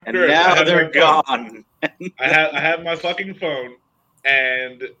And now they're gone. I have my fucking phone,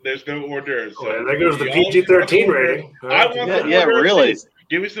 and there's no hors d'oeuvres. So there goes the PG-13 rating. I want the yeah, really.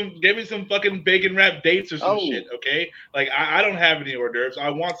 Give me some fucking bacon wrapped dates or some shit, okay? Like I don't have any hors d'oeuvres. I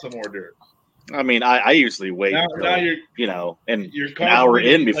want some hors d'oeuvres. I mean, I usually wait now you're, an hour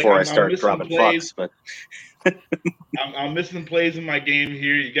in before I start dropping fucks, but I'm missing plays in my game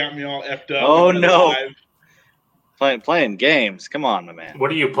here. You got me all effed up. Oh no. Playing games. Come on, my man.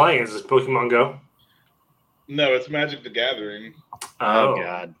 What are you playing? Is this Pokemon Go? No, it's Magic the Gathering. Oh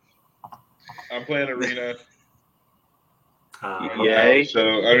God. I'm playing Arena. Yay.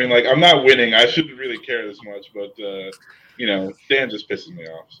 So I mean, like, I'm not winning. I shouldn't really care this much, but Dan just pisses me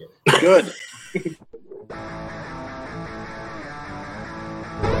off. So good.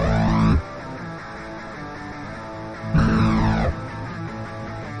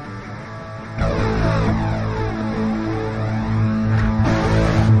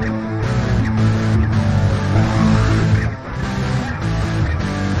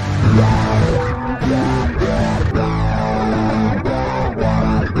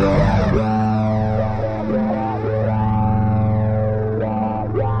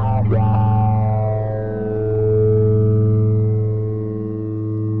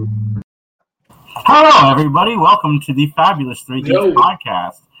 Hello, everybody. Welcome to the Fabulous Three Geeks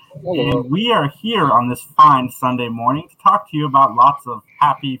podcast. And we are here on this fine Sunday morning to talk to you about lots of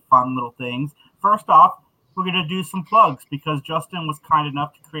happy, fun little things. First off, we're going to do some plugs because Justin was kind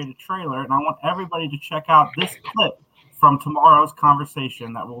enough to create a trailer, and I want everybody to check out this clip from tomorrow's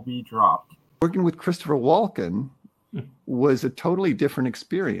conversation that will be dropped. Working with Christopher Walken was a totally different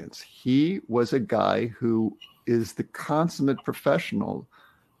experience. He was a guy who is the consummate professional,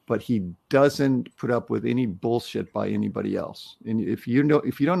 but he doesn't put up with any bullshit by anybody else. And if you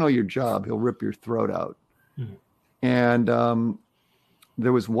don't know your job, he'll rip your throat out. Mm-hmm. And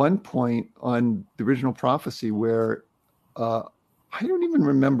there was one point on the original Prophecy where I don't even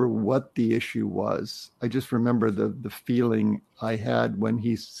remember what the issue was. I just remember the feeling I had when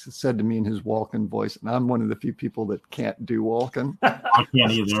he said to me in his Walken voice, and I'm one of the few people that can't do Walken. I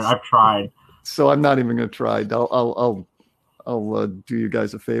can't either. I've tried. So I'm not even going to try. I'll do you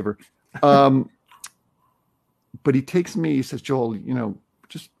guys a favor. But he takes me, he says, Joel,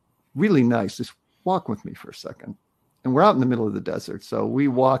 just really nice. Just walk with me for a second. And we're out in the middle of the desert. So we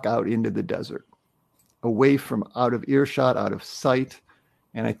walk out into the desert, away from out of earshot, out of sight.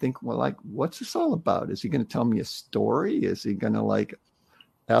 And I think, well, like, what's this all about? Is he going to tell me a story? Is he going to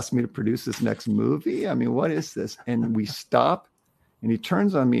ask me to produce this next movie? I mean, what is this? And we stop and he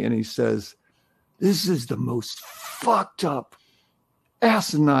turns on me and he says, this is the most fucked up,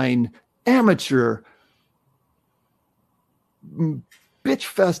 asinine, amateur, bitch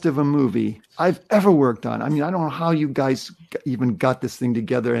fest of a movie I've ever worked on. I mean, I don't know how you guys even got this thing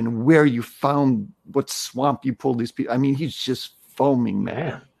together and where you found what swamp you pulled these people. I mean, he's just foaming,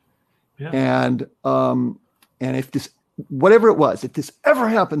 man. Yeah. And if this, whatever it was, if this ever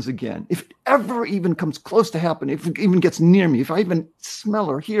happens again, if it ever even comes close to happening, if it even gets near me, if I even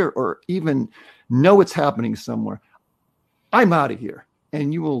smell or hear or even know it's happening somewhere, I'm out of here.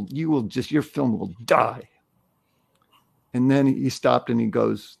 And you will just, your film will die. And then he stopped and he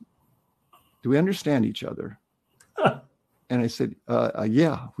goes, do we understand each other? And I said,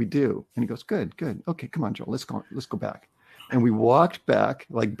 yeah, we do. And he goes, good. Okay, come on, Joel, let's go back. And we walked back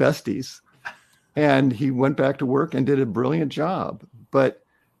like besties. And he went back to work and did a brilliant job. But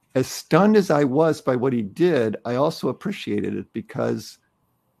as stunned as I was by what he did, I also appreciated it because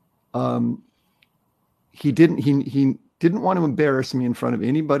he didn't want to embarrass me in front of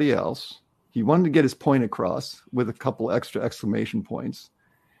anybody else. He wanted to get his point across with a couple extra exclamation points.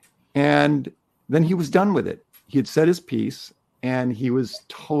 And then he was done with it. He had said his piece and he was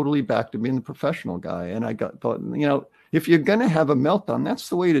totally back to being the professional guy. And I thought, if you're going to have a meltdown, that's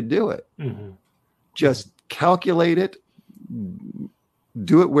the way to do it. Mm-hmm. Just calculate it,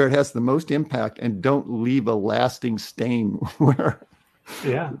 do it where it has the most impact, and don't leave a lasting stain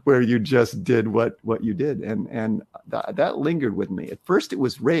where you just did what you did. And that lingered with me. At first it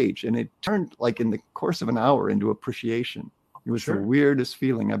was rage, and it turned, like, in the course of an hour, into appreciation. It was the weirdest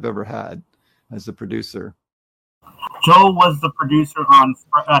feeling I've ever had as a producer. Joel was the producer on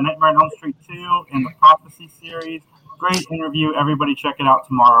Nightmare on Elm Street 2 in the Prophecy series. Great interview. Everybody check it out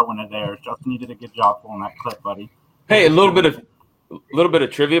tomorrow when it airs. Justin, you did a good job pulling that clip, buddy. Hey, a little bit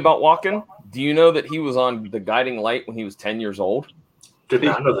of trivia about Walken. Do you know that he was on The Guiding Light when he was 10 years old? Did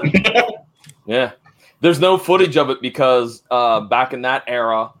not know that. Yeah. There's no footage of it because back in that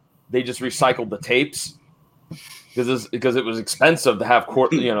era, they just recycled the tapes. because it was expensive to have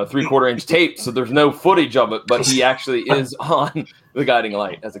 3/4 inch tape, so there's no footage of it, but he actually is on the guiding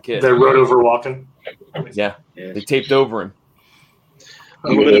light as a kid. They rode over Walken. Yeah, they taped over him. A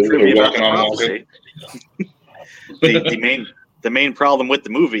little bit of trivia about Walking on the prophecy. The main problem with the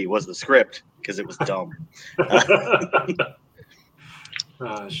movie was the script because it was dumb.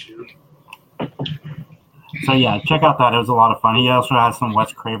 Oh, shoot. So yeah, check out that. It was a lot of fun. He also has some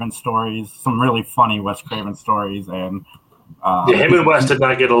Wes Craven stories, some really funny Wes Craven stories, and Him and Wes did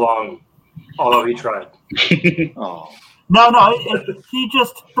not get along, although he tried. Oh, no, he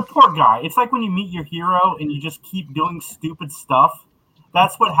just the poor guy. It's like when you meet your hero and you just keep doing stupid stuff.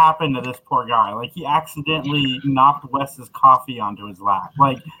 That's what happened to this poor guy. Like he accidentally knocked Wes's coffee onto his lap.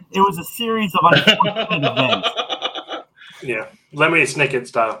 Like it was a series of unfortunate events. Yeah, Lemony Snicket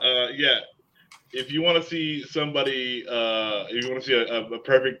style. Yeah. If you want to see somebody, if you want to see a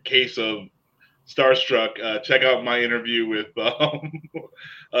perfect case of starstruck, check out my interview with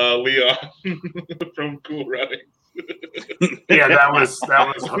Leon from Cool Runnings. Yeah, that was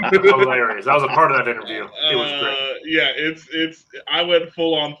hilarious. That was a part of that interview. It was great. Yeah, it's. I went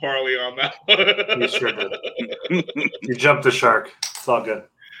full on Farley on that one. You sure did. You jumped the shark. It's all good.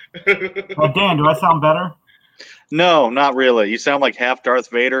 Dan, do I sound better? no, not really. You sound like half Darth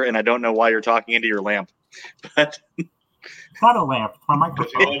Vader, and I don't know why you're talking into your lamp. But It's not a lamp. It's my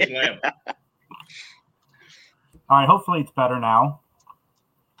microphone. Lamb. All right, hopefully it's better now.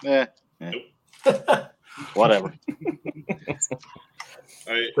 Whatever.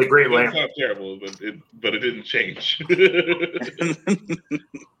 The great It lamp. sounds terrible, but it didn't change.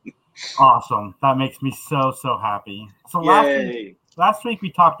 Awesome. That makes me so happy. So Yay. last week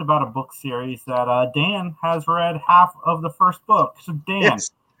we talked about a book series that Dan has read half of the first book. So Dan, Yes.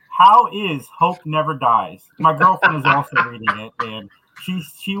 how is Hope Never Dies? My girlfriend is also reading it, and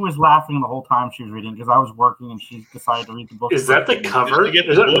she was laughing the whole time she was reading because I was working and she decided to read the book. Is that the cover? Did you get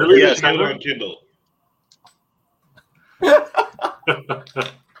Is the that book? really Yes, the cover? on Kindle.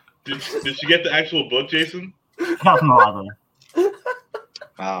 Did she get the actual book, Jason? She got from the library.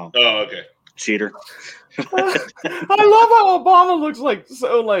 Wow. Oh, okay. Cheater. I love how Obama looks like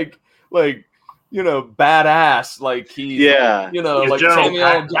badass, like he's Yeah. He's like General Samuel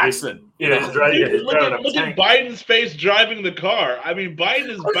L. Patton. Jackson. Yeah, he's driving, he's Look driving at a tank. Biden's face driving the car. I mean, Biden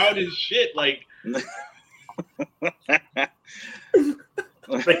is about his shit. Like, They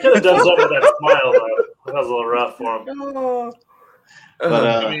could have done something with that smile, though. That was a little rough for him.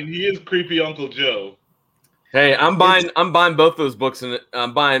 But, I mean, he is creepy Uncle Joe. Hey, I'm buying both those books, and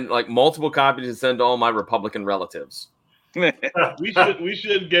I'm buying like multiple copies to send to all my Republican relatives. We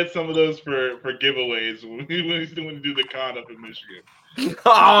should get some of those for giveaways when we do the con up in Michigan.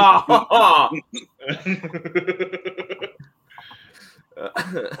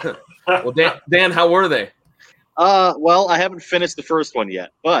 Well, Dan, how were they? Well, I haven't finished the first one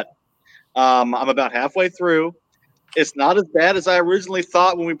yet, but I'm about halfway through. It's not as bad as I originally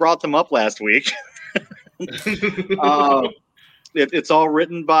thought when we brought them up last week. It's all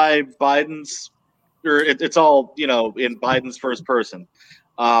written by Biden's, or it's all in Biden's first person.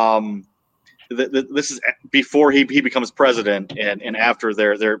 This is before he becomes president, and after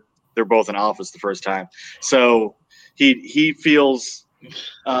they're both in office the first time. So he feels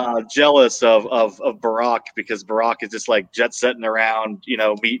jealous of Barack because Barack is just like jet setting around,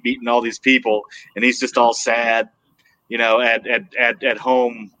 meeting all these people, and he's just all sad, at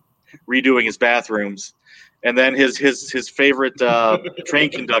home redoing his bathrooms. And then his favorite train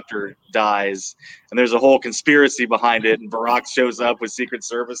conductor dies, and there's a whole conspiracy behind it. And Barack shows up with Secret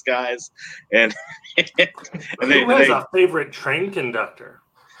Service guys, and Who has a favorite train conductor?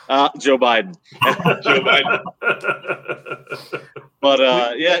 Joe Biden. Joe Biden. But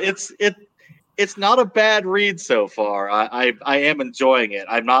yeah, it's not a bad read so far. I am enjoying it.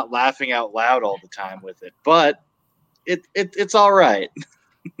 I'm not laughing out loud all the time with it, but it's all right.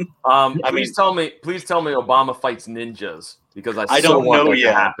 Please tell me Obama fights ninjas because I don't so want know that yet.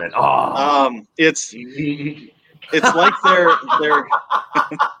 to happen. Oh. It's like they're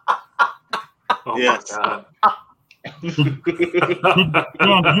Oh Yes. my God.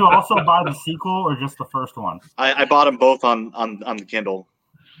 Dan, did you also buy the sequel or just the first one? I bought them both on the Kindle.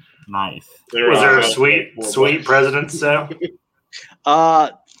 Nice. Was there a sweet president's sale?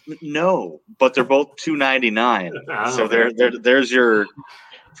 No, but they're both $2.99. Oh, So there's your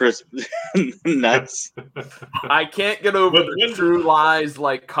first nuts. I can't get over But the when- True Lies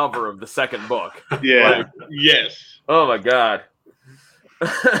like cover of the second book. Yeah. Yes. Oh my God.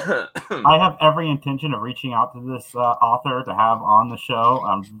 I have every intention of reaching out to this author to have on the show.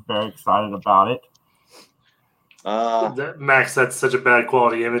 I'm very excited about it. Max, that's such a bad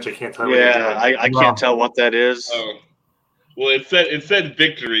quality image. I can't tell you. Yeah, I can't tell what that is. Oh. Well, it said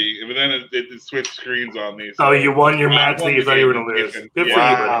victory, but then it switched screens on me. So you won your match that you thought you were going to lose. Good for you,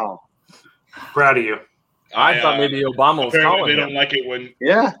 buddy. Proud of you. I thought maybe Obama was calling. They don't like it when.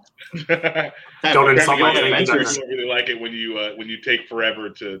 Yeah. Don't insult my They don't fingers. really like it when you take forever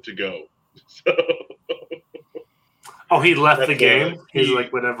to go. So. Oh, he left the game? He's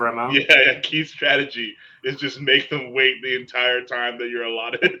like, whatever, I'm out? Yeah, key strategy is just make them wait the entire time that you're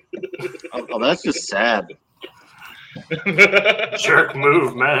allotted. Oh, that's just sad. Jerk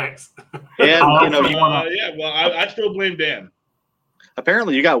move, Max. And, I still blame Dan.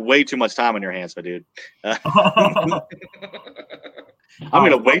 Apparently, you got way too much time on your hands, my dude. I'm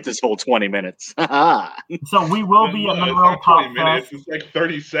going to wait this whole 20 minutes. So we will be at Monroe Pop Fest. It's like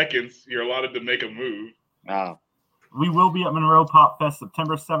 30 seconds you're allotted to make a move. Oh. We will be at Monroe Pop Fest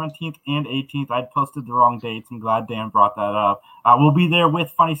September 17th and 18th. I'd posted the wrong dates. I'm glad Dan brought that up. We'll be there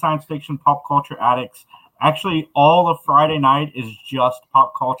with funny science fiction pop culture addicts. Actually, all of Friday night is just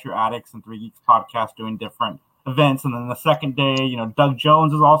Pop Culture Addicts and Three Geeks Podcast doing different events. And then the second day, Doug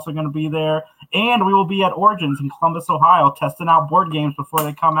Jones is also going to be there. And we will be at Origins in Columbus, Ohio, testing out board games before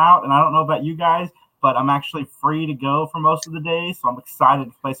they come out. And I don't know about you guys, but I'm actually free to go for most of the day. So I'm excited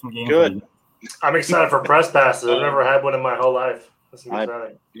to play some games. Good. I'm excited for press passes. I've never had one in my whole life. That's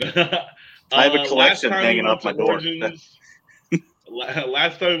exciting. I have a collection hanging up my door.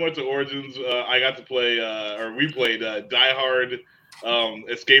 Last time we went to Origins, I got to play, we played Die Hard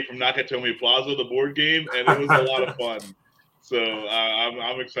Escape from Nakatomi Plaza, the board game, and it was a lot of fun. So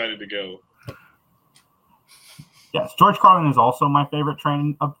I'm excited to go. Yes, George Carlin is also my favorite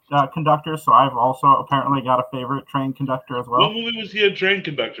train conductor, so I've also apparently got a favorite train conductor as well. What movie was he a train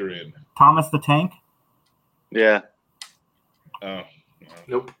conductor in? Thomas the Tank. Yeah. Oh.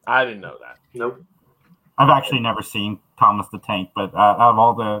 Nope. I didn't know that. Nope. I've actually never seen Thomas the Tank, but out of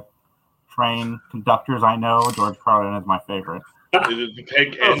all the train conductors I know, George Carlin is my favorite. Is it the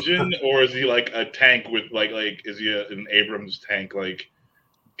tank engine, or is he like a tank with like is he an Abrams tank like?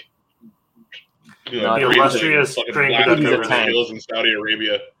 The illustrious train conductor in Saudi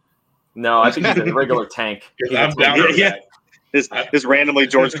Arabia. No, I think he's a regular tank. I'm down with that. This randomly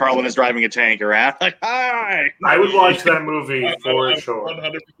George Carlin is driving a tank around. Like, hi. I would watch that movie for sure.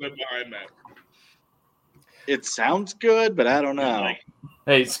 100% behind that. It sounds good, but I don't know.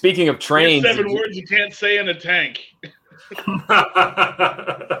 Hey, speaking of trains, 7 words you can't say in a tank.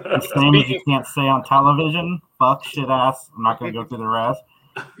 The same as you can't say on television. Fuck, shit, ass. I'm not going to go through the rest.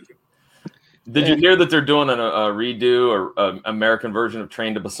 Did you hear that they're doing a redo or American version of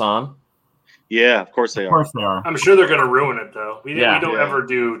Train to Busan? Yeah, of course they are. Of course they are. I'm sure they're going to ruin it, though. We don't Yeah. ever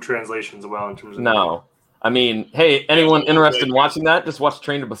do translations well in terms of... No. I mean, hey, anyone interested in watching that, just watch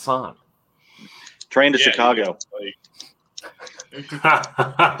Train to Busan. Train to Chicago.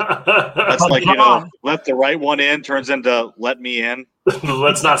 That's like, let the right one in turns into let me in.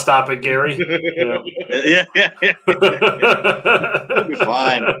 Let's not stop it, Gary. Yeah. It'll be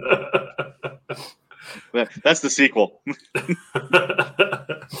fine. That's the sequel.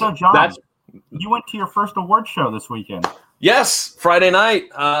 So, John, you went to your first award show this weekend. Yes, Friday night.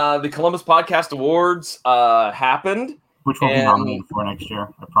 The Columbus Podcast Awards happened. Which will be nominated for next year,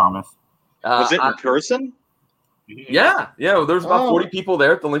 I promise. Was it in person? Yeah. There's about 40 people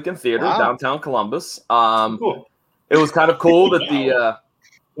there at the Lincoln Theater, downtown Columbus. Cool. It was kind of cool that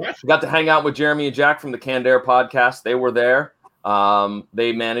got to hang out with Jeremy and Jack from the Canned Air podcast. They were there.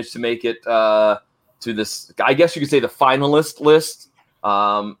 They managed to make it to this, I guess you could say, the finalist list.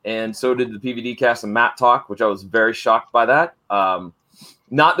 And so did the PVD cast and Matt Talk, which I was very shocked by that.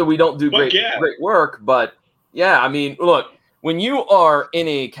 Not that we don't do great work, but yeah, I mean, look, when you are in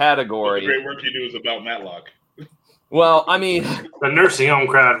a category, the great work you do is about Matlock. Well, I mean, the nursing home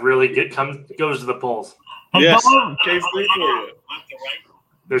crowd really goes to the polls. Hey, yes.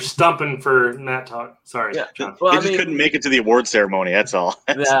 They're stumping for Matt Talk. Sorry, John. Well, they just couldn't make it to the award ceremony. That's all.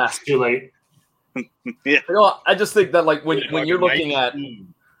 Yeah, it's too late. Yeah. I just think that when you're looking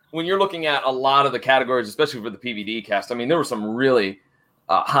at a lot of the categories, especially for the PVD cast, I mean, there were some really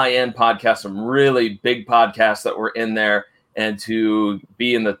high-end podcasts, some really big podcasts that were in there, and to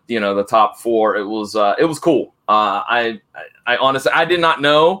be in the the top 4, it was cool. I honestly I did not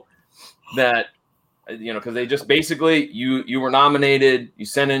know that, because they just basically you were nominated, you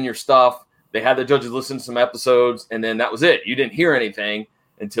sent in your stuff, they had the judges listen to some episodes, and then that was it. You didn't hear anything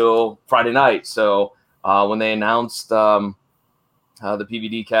until Friday night. So when they announced the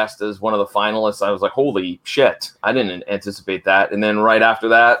PVD cast as one of the finalists, I was like, holy shit, I didn't anticipate that. And then right after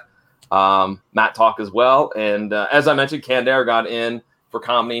that, Matt Talk as well. And as I mentioned, Canned Air got in for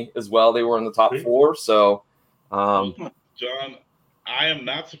comedy as well. They were in the top 4. So John, I am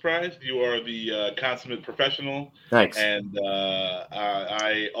not surprised. You are the consummate professional. Thanks. And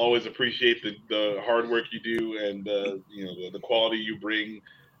I always appreciate the hard work you do and the quality you bring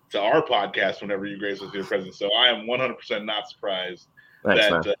to our podcast whenever you grace us with your presence. So I am 100% not surprised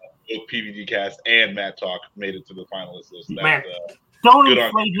that both PVD Cast and Matt Talk made it to the finalist list. Don't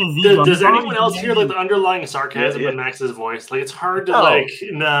inflate his ego. Does anyone else hear like the underlying sarcasm in Max's voice? Like it's hard to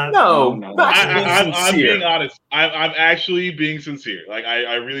No, I'm being honest. I'm actually being sincere. Like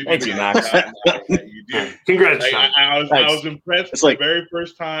I really do. Thank you, Max. You do. Congrats, like, I was impressed. It's the very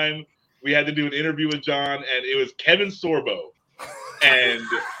first time we had to do an interview with John, and it was Kevin Sorbo. And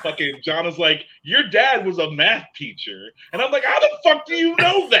fucking John was like, "Your dad was a math teacher," and I'm like, "How the fuck do you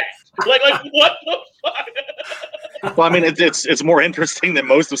know that? Like what the fuck?" Well, I mean, it's more interesting than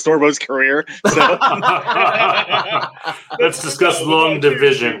most of Sorbo's career. So. Let's discuss long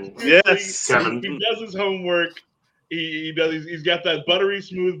division. Yes, Kevin. He does his homework. He does. He's got that buttery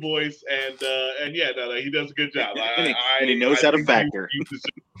smooth voice, and he does a good job. And he knows how to factor.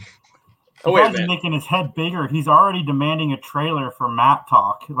 Oh, wait, he's making his head bigger. He's already demanding a trailer for Matt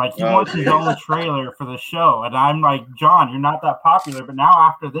Talk. Like, he wants his own trailer for the show. And I'm like, John, you're not that popular. But now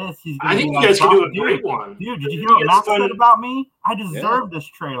after this, he's going to I think you guys can do a great one. Dude, did you hear what Matt said about me? I deserve this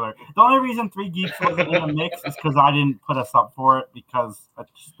trailer. The only reason 3 Geeks wasn't in the mix is because I didn't put us up for it because I've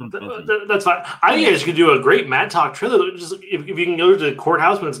just been busy. That's fine. I think you guys could do a great Matt Talk trailer. Just if you can go to the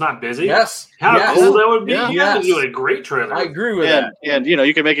courthouse when it's not busy. Yes. How cool that would be. Yeah. You guys can do a great trailer. I agree with that. And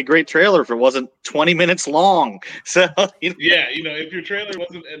you can make a great trailer if it wasn't 20 minutes long. So if your trailer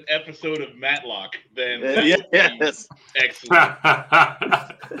wasn't an episode of Matlock, then yes, excellent.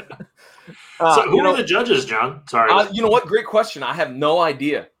 So who are the judges, John? Sorry. You know what? Great question. I have no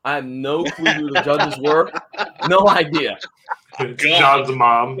idea. I have no clue who the judges were. No idea. John's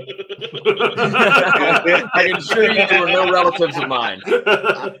mom. I can assure you there were no relatives of mine.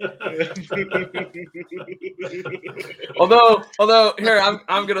 Although here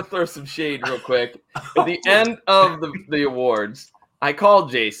I'm gonna throw some shade real quick. At the end of the awards, I called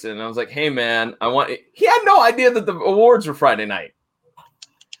Jason and I was like, "Hey man, He had no idea that the awards were Friday night.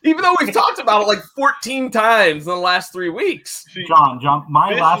 Even though we've talked about it like 14 times in the last 3 weeks. See, John,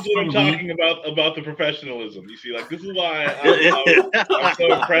 my last this is what I'm talking about the professionalism. You see, like this is why I'm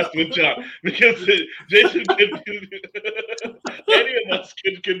so impressed with John, because Jason any of us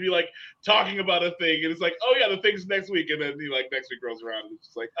could be like talking about a thing, and it's like, oh yeah, the thing's next week, and then next week rolls around, and it's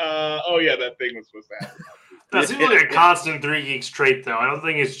just like, oh yeah, that thing was supposed to happen. That seems like a constant 3 Geeks trait, though. I don't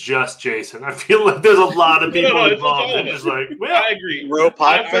think it's just Jason. I feel like there's a lot of people involved. And just like, well, I agree. Bro,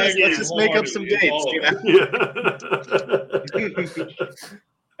 podcast. Let's just make up some dates. Let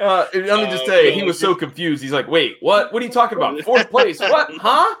me just say, he was so confused. He's like, "Wait, what? What are you talking about? 4th place? What?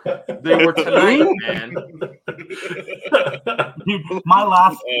 Huh? They were tonight, man." Dude, my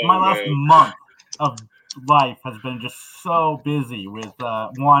last month of life has been just so busy with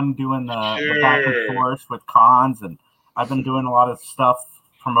doing the back and forth with cons, and I've been doing a lot of stuff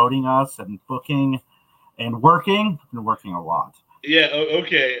promoting us and booking and working. I've been working a lot. Yeah,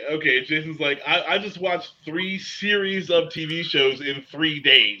 okay. Jason's like, I just watched 3 series of TV shows in 3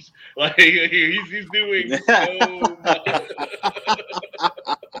 days. Like he's doing so much.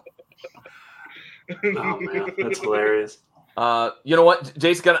 Oh man, that's hilarious. You know what,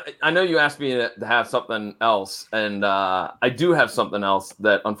 Jason? I know you asked me to have something else, and I do have something else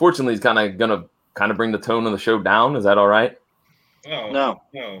that unfortunately is going to bring the tone of the show down. Is that all right? Oh, no,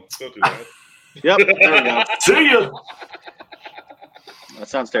 don't do that. Yep, there we go. See you. That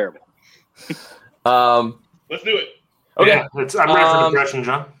sounds terrible. Let's do it. Okay, yeah, I'm ready for depression,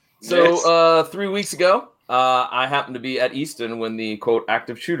 John. So 3 weeks ago, I happened to be at Easton when the quote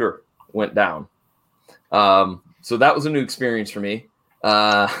active shooter went down. So that was a new experience for me.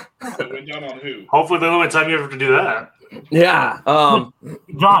 It went down on who? Hopefully, the only time you ever do that. Yeah.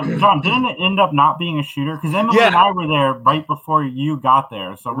 John, didn't it end up not being a shooter? Because Emily and I were there right before you got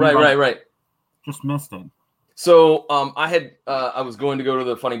there. So right. Just missed it. So I was going to go to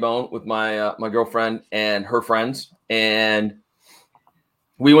the Funny Bone with my girlfriend and her friends, and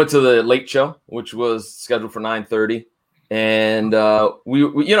we went to the late show, which was scheduled for 9:30. And we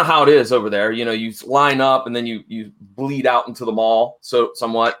you know how it is over there. You know, you line up and then you bleed out into the mall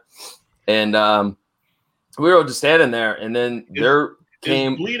somewhat. And we were just standing there, and then there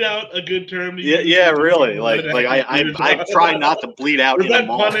came bleed out a good term. Yeah, really. Like I try not to bleed out. Was that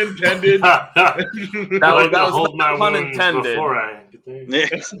pun intended? that was not pun intended.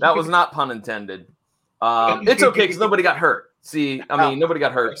 That was not pun intended. It's okay because nobody got hurt. See, I mean, nobody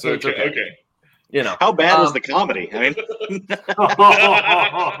got hurt, so it's okay. Okay. You know, how bad was the comedy? I mean,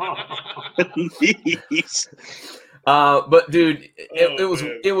 But dude,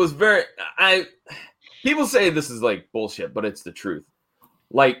 it was very. People say this is like bullshit, but it's the truth.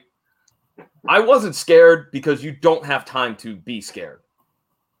 Like, I wasn't scared because you don't have time to be scared.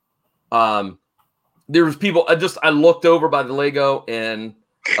 There was people. I looked over by the Lego and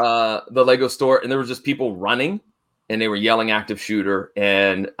the Lego store, and there was just people running, and they were yelling active shooter,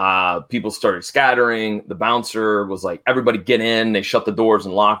 and people started scattering. The bouncer was like, "Everybody get in!" They shut the doors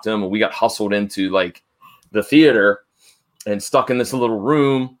and locked them, and we got hustled into like the theater and stuck in this little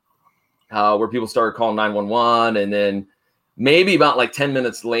room where people started calling 911, and then maybe about like 10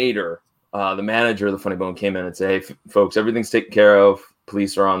 minutes later, the manager of the Funny Bone came in and said, "Hey, folks, everything's taken care of.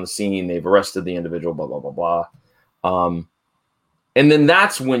 Police are on the scene. They've arrested the individual, blah, blah, blah, blah." And then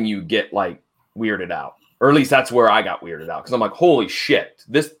that's when you get like weirded out, or at least that's where I got weirded out. Cause I'm like, holy shit,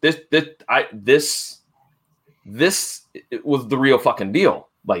 this was the real fucking deal.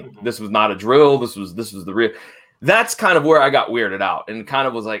 Like, this was not a drill. This was the real. That's kind of where I got weirded out and kind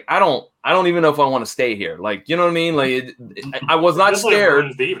of was like, I don't even know if I want to stay here. Like, you know what I mean? Like, I was not scared.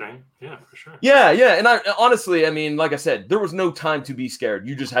 Like the evening. Yeah, for sure. Yeah. And I honestly, I mean, like I said, there was no time to be scared.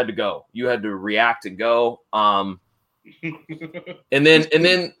 You just had to go. You had to react and go. And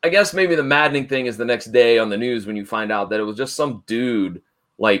then I guess maybe the maddening thing is the next day on the news when you find out that it was just some dude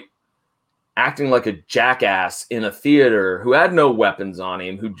like acting like a jackass in a theater who had no weapons on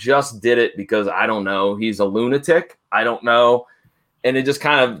him, who just did it because, I don't know, he's a lunatic. I don't know. And it just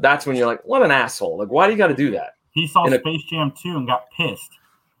kind of, that's when you're like, what an asshole. Like, why do you got to do that? He saw Space Jam 2 and got pissed.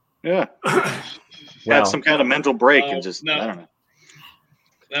 Yeah. Had some kind of mental break and just, I don't know.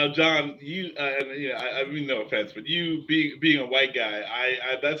 Now, John, I mean, no offense, but you being a white guy,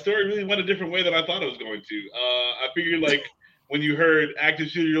 I that story really went a different way than I thought it was going to. I figured, like, when you heard active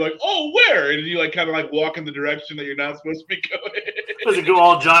shooter, you're like, oh, where? And you like kind of like walk in the direction that you're not supposed to be going. Does it go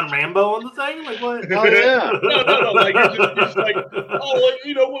all John Rambo on the thing? Like what? Oh yeah. No. Like you're just like, oh,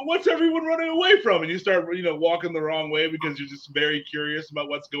 like, what's everyone running away from? And you start, walking the wrong way because you're just very curious about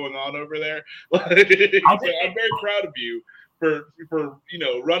what's going on over there. So I'm very proud of you for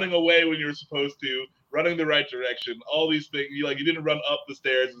running away when you were supposed to, running the right direction, all these things. You didn't run up the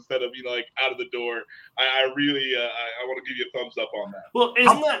stairs instead of like out of the door. I really I want to give you a thumbs up on that. Well,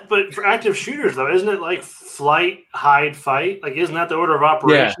 isn't that? But for active shooters though, isn't it like flight, hide, fight? Like, isn't that the order of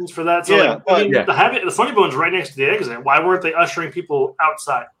operations for that? So the Funny Bone's right next to the exit. Why weren't they ushering people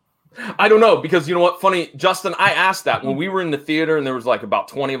outside? I don't know, because you know what? Funny, Justin, I asked that when we were in the theater and there was like about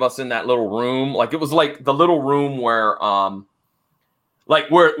 20 of us in that little room. Like, it was like the little room where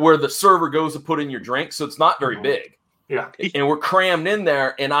where the server goes to put in your drink, so it's not very big. Yeah, and we're crammed in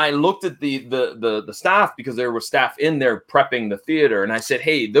there. And I looked at the staff, because there was staff in there prepping the theater, and I said,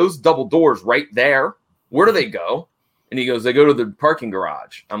 "Hey, those double doors right there, where do they go?" And he goes, "They go to the parking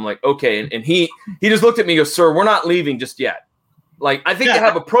garage." I'm like, "Okay." And he just looked at me and goes, "Sir, we're not leaving just yet." Like, I think they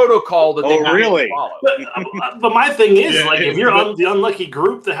have a protocol that they have to follow. But my thing is, if you're on the unlucky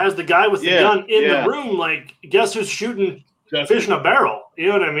group that has the guy with the gun in the room, like, guess who's shooting fish in a barrel? You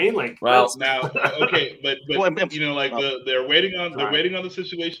know what I mean? Like, well, now, okay, but they're waiting on the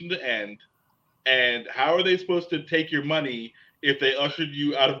situation to end, and how are they supposed to take your money if they ushered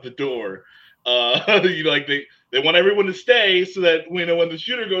you out of the door? They want everyone to stay so that when the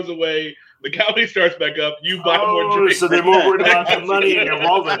shooter goes away, the county starts back up. You buy more drinks. So they're more worried about the money in your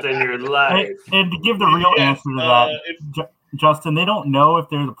wallet than your life. And to give the real answer to that, Justin, they don't know if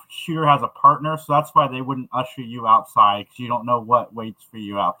the shooter has a partner, so that's why they wouldn't usher you outside, because you don't know what waits for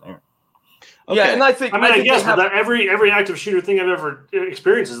you out there. Okay. Yeah, and I guess that every active shooter thing I've ever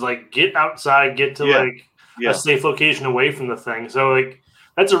experienced is like, get outside, get to a safe location away from the thing. So like,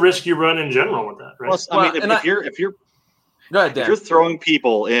 that's a risk you run in general with that, right? Plus, if you're throwing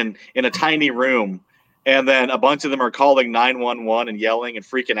people in a tiny room, and then a bunch of them are calling 911 and yelling and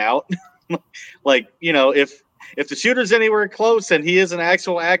freaking out, like, if the shooter's anywhere close and he is an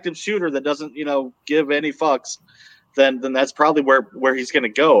actual active shooter that doesn't, give any fucks, then that's probably where he's going to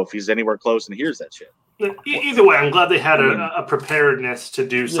go if he's anywhere close and hears that shit. Either way, I'm glad they had a preparedness to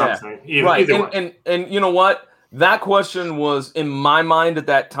do something. Right. And you know what? That question was in my mind at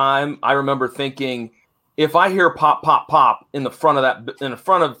that time. I remember thinking, if I hear pop, pop, pop in the front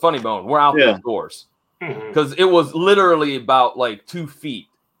of Funny Bone, we're out those doors, because it was literally about like 2 feet.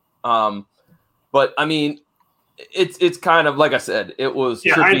 But I mean, it's kind of like I said, it was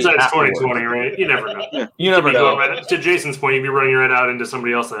hindsight's 20/20, right? You never know. You never know. To Jason's point, you'd be running your head out into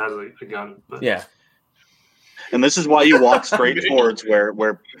somebody else that has a gun. But. Yeah. And this is why you walk straight towards where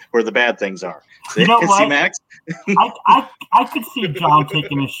the bad things are. You know what? See, Max? I could see John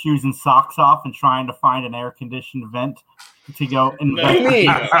taking his shoes and socks off and trying to find an air-conditioned vent. to go and What do you mean?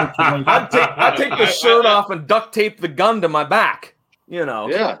 I'd take the shirt off and duct tape the gun to my back. You know.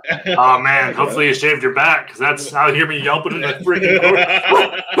 Yeah. Oh man! Hopefully you shaved your back because that's how you hear me yelping in the freaking door.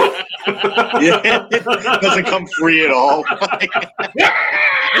 Yeah, it doesn't come free at all.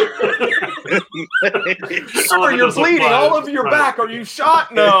 Sir, you're bleeding all over your back. Are you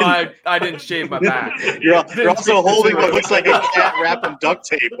shot? No, I didn't shave my back. You're also holding what looks like a cat wrapped in duct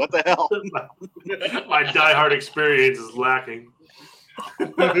tape. What the hell? My diehard experience is lacking.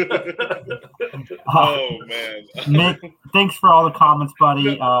 Oh man, Nick, thanks for all the comments,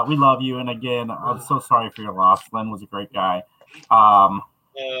 buddy. We love you, and again, I'm so sorry for your loss. Len was a great guy. Mick,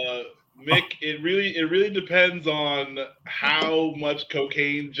 it really depends on how much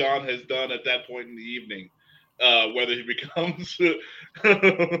cocaine John has done at that point in the evening. Whether he becomes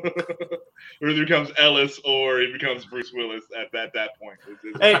Ellis or he becomes Bruce Willis at that point.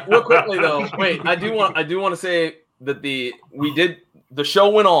 Hey, real quickly though, wait, I do want to say that the show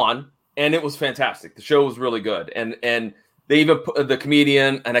went on and it was fantastic. The show was really good, and they even the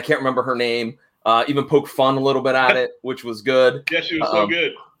comedian, and I can't remember her name, even poked fun a little bit at it, which was good. Yeah, she was so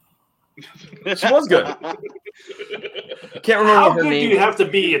good. She was good. Can't remember How her good name. do you have to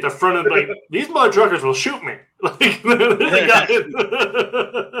be at the front of these mother truckers will shoot me?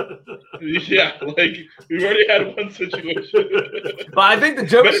 Yeah, like we've already had one situation. But I think the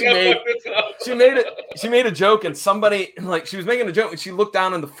joke she made a joke, and somebody she was making a joke, and she looked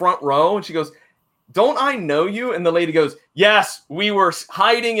down in the front row and she goes, "Don't I know you?" And the lady goes, "Yes, we were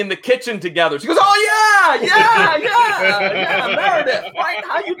hiding in the kitchen together." She goes, "Oh yeah, Meredith, right?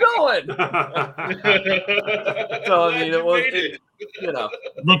 How you doing?" So I mean,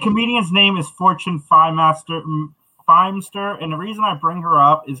 The comedian's name is Fortune Feimster, and the reason I bring her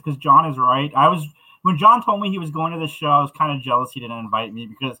up is because John is right. When John told me he was going to the show, I was kind of jealous he didn't invite me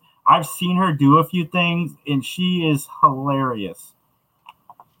because I've seen her do a few things, and she is hilarious.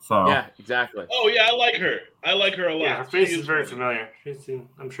 So yeah, exactly. Oh yeah, I like her. I like her a lot. Yeah, her face is very familiar.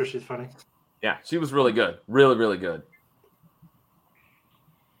 I'm sure she's funny. Yeah, she was really good. Really, really good.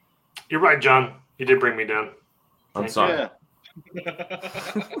 You're right, John. You did bring me down. I'm sorry. Yeah.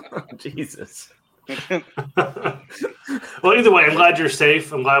 Jesus. Well, either way, I'm glad you're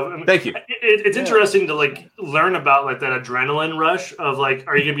safe. I'm glad. Thank you. It's interesting to learn about that adrenaline rush of are you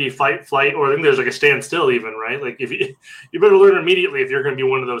going to be fight, flight, or I think there's a standstill even, right? If you better learn immediately if you're going to be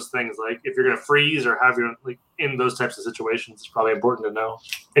one of those things. If you're going to freeze or have your in those types of situations, it's probably important to know.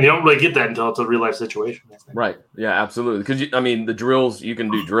 And you don't really get that until it's a real life situation. I think. Right. Yeah, absolutely. Because the drills, you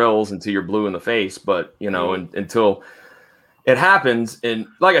can do drills until you're blue in the face, but until it happens, and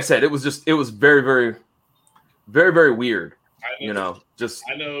like I said, it was very, very, very, very weird. I know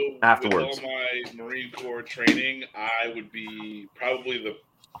afterwards. With all my Marine Corps training, I would be probably the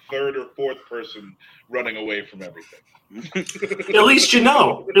third or fourth person running away from everything. At least you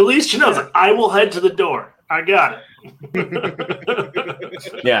know. It's I will head to the door. I got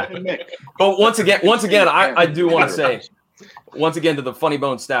it. Yeah. But once again, I do want to say, once again, to the Funny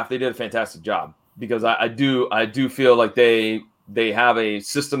Bone staff, they did a fantastic job. Because I do feel like they have a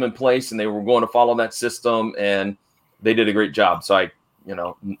system in place and they were going to follow that system and they did a great job. So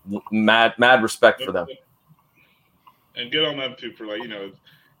mad respect for them. And good on them too for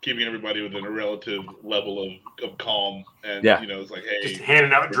keeping everybody within a relative level of calm and it's like, hey, just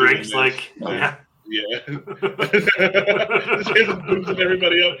handing out drinks Yeah. Just boozing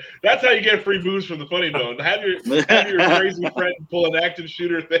everybody up. That's how you get free booze from the Funny Bone. Have your crazy friend pull an active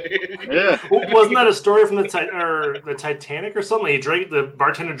shooter thing. Yeah. Wasn't that a story from the Titanic or something? The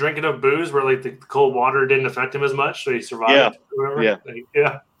bartender drank enough booze where the cold water didn't affect him as much, so he survived. Yeah.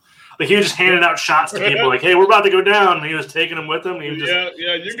 Yeah. He was just handing out shots to people, hey, we're about to go down. And he was taking them with him. He was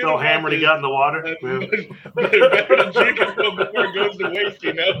just so hammered he got in the water. Better to drink it before it goes to waste,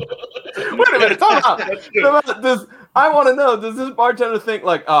 Wait a minute, time out. I want to know, does this bartender think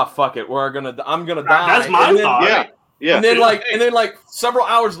fuck it, I'm gonna die? That's my thought. Yeah. And then several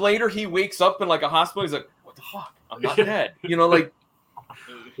hours later, he wakes up in a hospital. He's like, what the fuck? I'm not dead.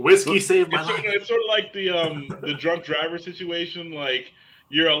 Whiskey saved my life. It's sort of like the drunk driver situation.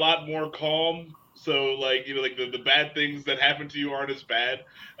 You're a lot more calm, so the bad things that happen to you aren't as bad.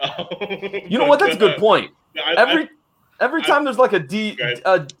 You know what? That's a good point. Every time there's a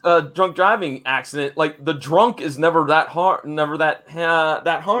drunk driving accident, the drunk is never that hard, never that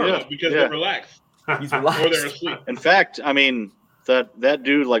harmed. Yeah, because they're relaxed. He's relaxed. Or they're asleep. In fact, I mean, that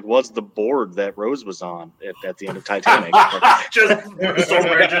dude was the board that Rose was on at the end of Titanic.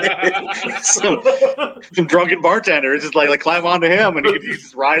 Some drunken bartender just climb onto him and he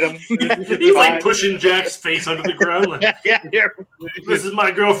just ride him. He's pushing Jack's face under the ground. Yeah. This is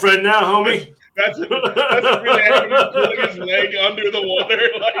my girlfriend now, homie. That's really happening. Pulling his leg under the water.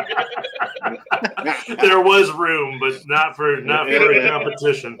 There was room, but not for a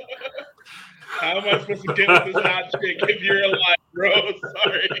competition. How am I supposed to get with this hot chick if you're alive, bro?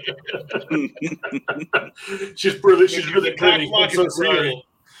 Sorry. She's really pretty. I'm so sorry.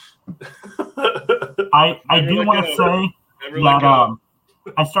 I do want to say that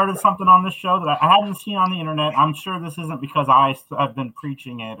I started something on this show that I hadn't seen on the internet. I'm sure this isn't because I've been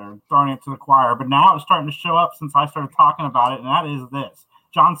preaching it or throwing it to the choir, but now it's starting to show up since I started talking about it, and that is this.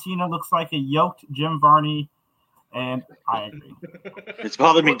 John Cena looks like a yoked Jim Varney, and I agree. It's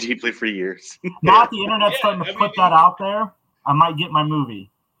bothered me deeply for years. Now the internet's starting to put that out there, I might get my movie.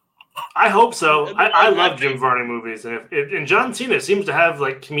 I hope so. I love Jim Varney movies, and John Cena seems to have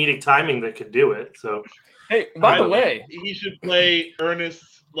like comedic timing that could do it. So, hey, by the way, he should play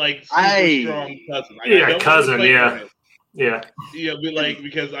Ernest like super strong cousin. Cousin, yeah. But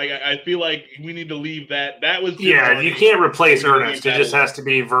because I feel like we need to leave that. That was Jim Varney. You can't replace Ernest. It just has to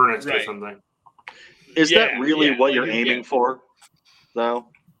be Vernest or something. Is that really what you're aiming for, though?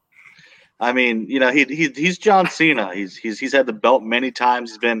 I mean, he's John Cena. He's had the belt many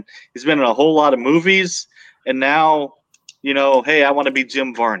times. He's been in a whole lot of movies, and now, hey, I want to be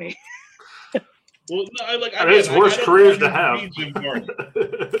Jim Varney. Well, no, it's worst careers to have.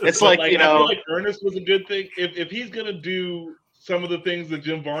 It's like I feel like Ernest was a good thing. If he's gonna do some of the things that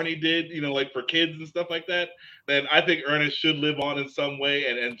Jim Varney did, like for kids and stuff like that, then I think Ernest should live on in some way,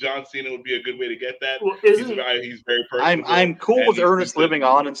 and John Cena would be a good way to get that. Well, he's very personable. I'm cool with Ernest living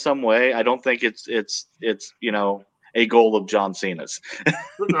on in some way. I don't think it's a goal of John Cena's.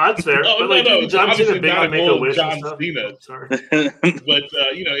 No, that's fair. No. John Cena big not to a make goal a wish. John Cena. Sorry. But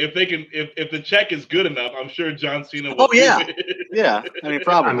if they can, if the check is good enough, I'm sure John Cena will. Oh yeah, yeah. I mean,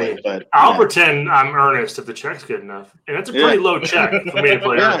 probably. But I'll pretend I'm Ernest if the check's good enough, and that's a pretty low check for me to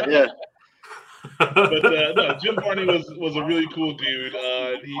play. Yeah. But no, Jim Varney was a really cool dude.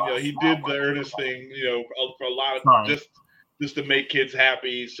 He did the Ernest thing, for a lot of just to make kids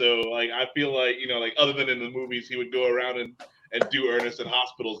happy. So I feel like other than in the movies, he would go around and do Ernest in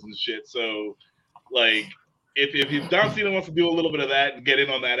hospitals and shit. So if John Cena wants to do a little bit of that and get in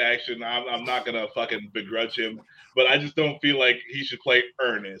on that action, I'm not gonna fucking begrudge him. But I just don't feel like he should play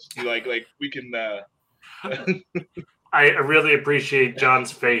Ernest. Like we can. I really appreciate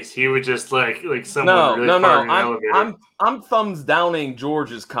John's face. He would just like someone. No. I'm thumbs downing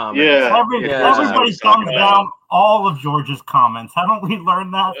George's comments. Yeah, everybody thumbs down all of George's comments. Haven't we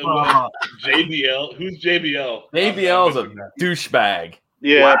learned that from JBL? Who's JBL? JBL's a douchebag.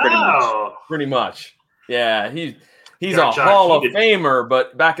 Yeah, pretty much. Yeah, he's a Hall of Famer,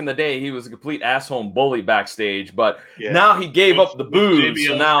 but back in the day, he was a complete asshole and bully backstage. But now he gave up the booze,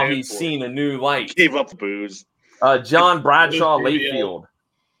 so now he's seen a new light. Gave up the booze. John Bradshaw Layfield.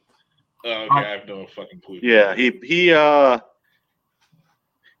 Okay, I have no fucking clue. Yeah, he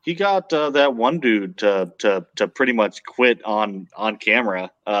got that one dude to pretty much quit on camera.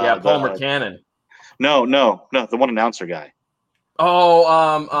 Paul McCannon. No, the one announcer guy.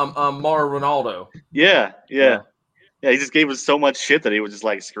 Oh, Mauro Ronaldo. Yeah. He just gave us so much shit that he was just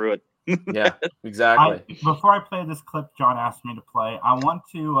like, screw it. Yeah, exactly. Before I play this clip John asked me to play, I want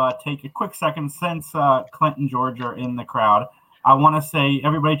to take a quick second since Clint and George are in the crowd. I want to say,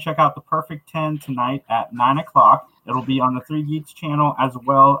 everybody check out The Perfect 10 tonight at 9 o'clock. It'll be on the 3 Geeks channel as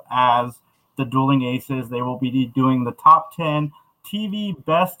well as the Dueling Aces. They will be doing the top 10 TV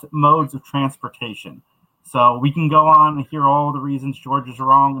best modes of transportation. So we can go on and hear all the reasons George is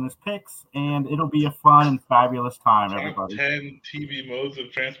wrong in his picks, and it'll be a fun and fabulous time, everybody. 10 TV modes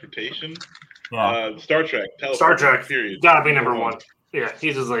of transportation? Yeah. Star Trek. Star Trek. Period. Gotta be number one. Yeah,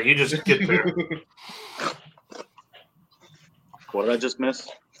 he's just like, you just get there. What did I just miss?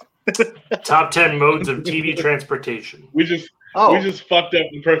 Top 10 modes of TV transportation. We just fucked up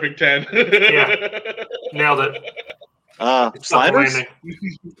the Perfect 10. Yeah. Nailed it. Sliders?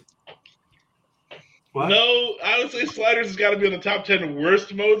 What? No, I would say sliders has got to be in the top 10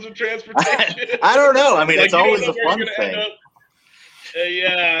 worst modes of transportation. I don't know. I mean, it's always a fun thing. No,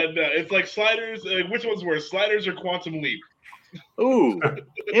 it's like sliders. Which one's worse, sliders or Quantum Leap? Ooh,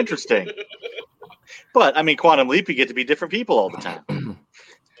 interesting. But I mean, Quantum Leap, you get to be different people all the time.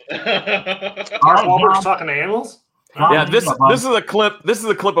 Mark Wahlberg's talking to animals. Yeah, this is a clip. This is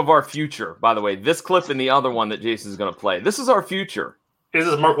a clip of our future, by the way. This clip and the other one that Jason's going to play. This is our future. Is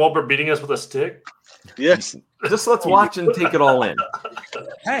this Mark Wahlberg beating us with a stick? Yes. Just let's watch and take it all in.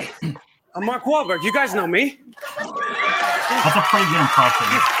 Hey, I'm Mark Wahlberg. You guys know me. That's a pretty good impression.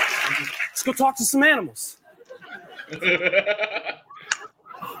 Let's go talk to some animals.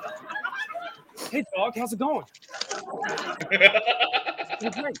 Hey, dog, how's it going?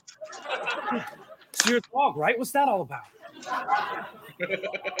 It's great. So you're a dog, right? What's that all about?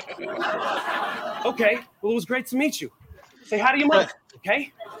 Okay, well, it was great to meet you. Say hi to your mother,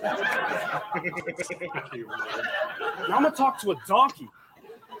 okay? Now I'm gonna talk to a donkey.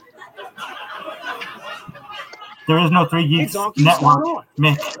 There is no 3 Geeks donkey, what's going network, on?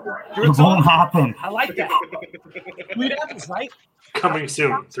 Mitch. You're It a won't donkey. happen. I like that. You eat apples, right? Coming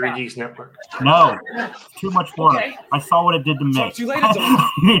soon, 3 Geeks Network. No, it's too much work. Okay. I saw what it did to me. Talk to you later, donkey.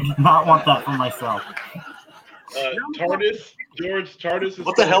 I do not want that for myself. TARDIS, George. TARDIS is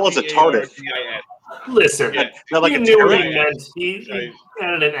What the hell is a TARDIS? TARDIS? Listen, Yeah. Not like you a knew what he terrorist. meant. He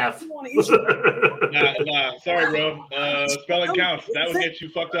added an F. Nah, sorry, bro. Spelling counts. That would get you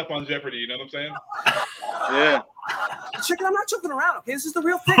fucked up on Jeopardy. You know what I'm saying? Yeah, Chicken, I'm not joking around, okay? This is the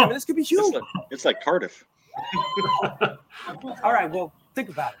real thing. I mean, this could be huge. it's like Cardiff. All right, well, think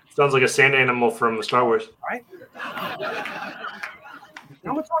about it, Sounds like a sand animal from Star Wars. all right? Now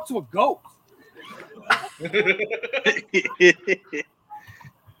I'm gonna talk to a goat.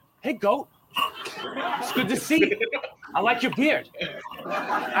 Hey, goat. It's good to see you. I like your beard.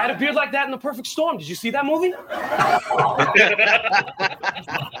 I had a beard like that in The Perfect Storm. Did you see that movie?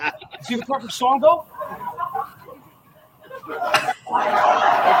 See The Perfect Storm, goat?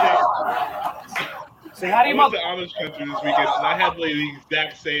 Say hi to I your went mother. to Amish country this weekend, and I had like, the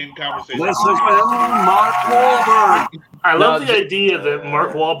exact same conversation. Mark Wahlberg. I love No, the idea that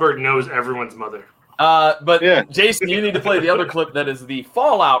Mark Wahlberg knows everyone's mother. But Yeah. Jason, you need to play the other clip that is the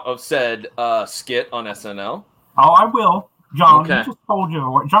fallout of said skit on SNL. Oh, I will. John, Okay. you just told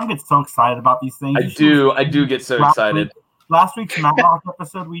you. John gets so excited about these things. I do get so excited. Last week's Matlock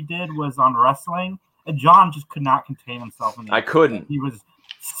episode we did was on wrestling, and John just could not contain himself. I couldn't. He was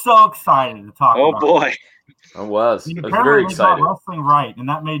so excited to talk Oh about boy. I was He very apparently got excited. wrestling right, and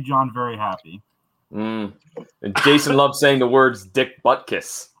that made John very happy. And Jason loves saying the words "dick butt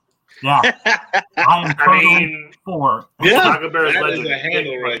kiss." Yeah, I am I totally mean, for. Yeah. Taco Bear is That is legend. a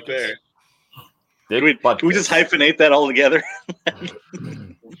handle right there. Dick butt Can we kiss. just hyphenate that all together?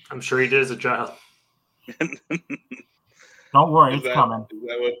 I'm sure he did as a child. Don't worry, Is it's that- coming. Is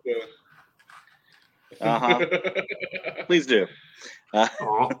that what Uh-huh. Please do. Aw.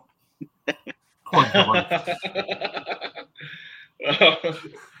 Poor George.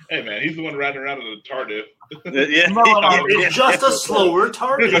 Hey man, he's the one riding around in a TARDIS. Yeah. You know what I- It's just a slower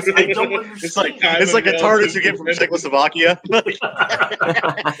TARDIS. I don't understand. It's like a TARDIS you get from Czechoslovakia. We have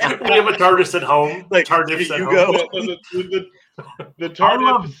a TARDIS at home. Like, TARDIS at you home. go. The I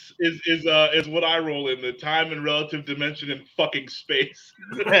love- TARDIS is what I roll in, the time and relative dimension and fucking space.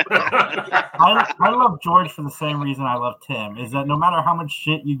 I love George for the same reason I love Tim. Is that no matter how much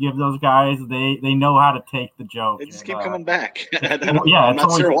shit you give those guys, they know how to take the joke. They just and, keep coming back. I'm yeah, it's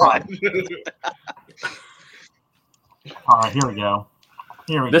not sure always why. fun. All right, here we go.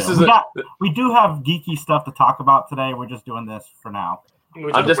 This go. is We do have geeky stuff to talk about today. We're just doing this for now.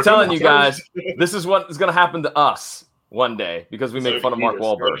 I'm just telling you guys, this is what is going to happen to us one day because we make fun of Mark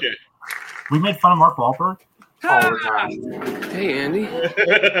Wahlberg. Okay. We made fun of Mark Wahlberg. All the time. Hey, Andy.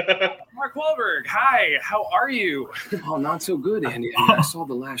 Mark Wahlberg, hi. How are you? Oh, not so good, Andy. I saw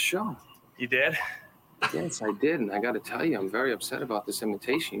the last show. You did? Yes, I did. And I got to tell you, I'm very upset about this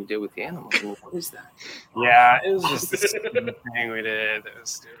imitation you did with the animals. I mean, what is that? Yeah, it was just the stupid thing we did. It was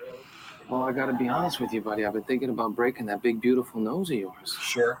stupid. Well, I got to be honest with you, buddy. I've been thinking about breaking that big, beautiful nose of yours.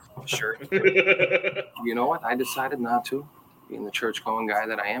 Sure. You know what? I decided not to, being the church-going guy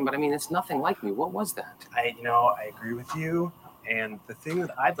that I am. But, I mean, it's nothing like me. What was that? I agree with you. And the thing that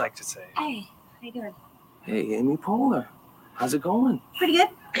I'd like to say. Hey, how you doing? Hey, Amy Poehler. How's it going? Pretty good.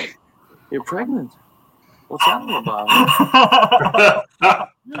 You're pregnant. What's that all about?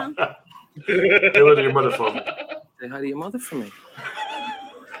 Hey, what did your mother phone? Say hi to your mother for me.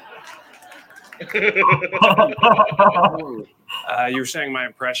 You were saying my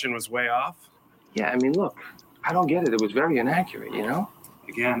impression was way off? Yeah, I mean, look, I don't get it. It was very inaccurate, you know?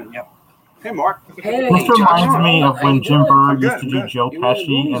 Again, yep. Hey, Mark. Hey, This reminds me of How when you Jim doing? Burr I'm used to good, do I'm Joe You were in the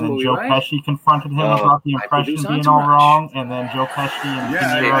Pesci, and then movie, Joe right? Pesci confronted him about the I impression produced being all Entourage. wrong, and then Joe Pesci and Yeah,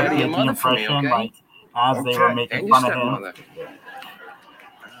 De hey, Niro hey, did your the mother for me, impression, okay? like as they were Okay. making And your fun of him. stepmother.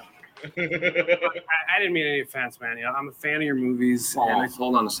 I didn't mean any offense, man. I'm a fan of your movies. And And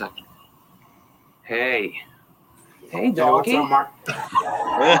hold on a second. Hey. Hey, Hey, what's doggy. up, Mark?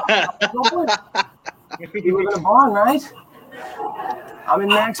 You live in a barn, right? I'm in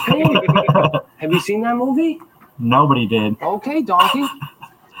Max Payne. Have you seen that movie? Nobody did. Okay, donkey.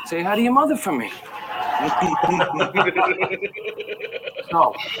 Say hi to your mother for me.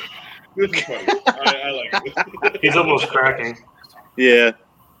 So, This is funny. I like this. He's almost cracking. Yeah.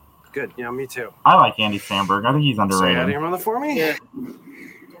 Good. Yeah, me too. I like Andy Samberg. I think he's Say hi to underrated. your mother for me. Yeah.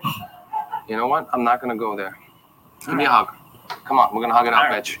 You know what? I'm not gonna go there. Give me a hug. Come on, we're gonna hug it out,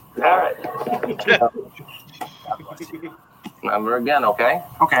 bitch. All right. Never again, okay?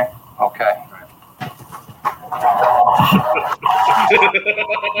 Okay. Okay.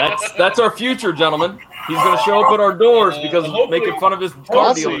 That's our future, gentlemen. He's going to show up at our doors because making fun of his car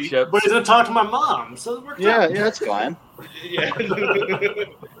I'll see. dealership. But he's gonna talk to my mom, so it worked out. Yeah, that's fine. Yeah.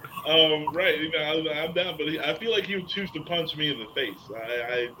 Right. You know, I'm down, but I feel like he would choose to punch me in the face.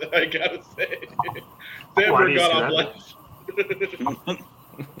 I gotta say, Why do Samberg you got say off that? last.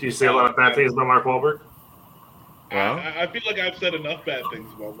 Do you say a lot of bad things about Mark Wahlberg? Well, I feel like I've said enough bad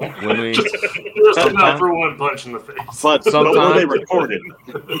things about Mark. when we Just enough for one punch in the face. But Sometimes- they recorded.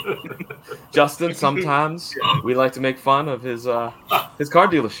 Justin, sometimes we like to make fun of his car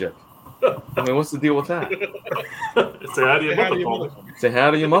dealership. I mean, what's the deal with that? Say hi to your Say hi mother to your for me. mother for me. Say hi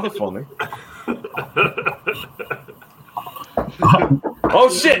to your mother for me. Oh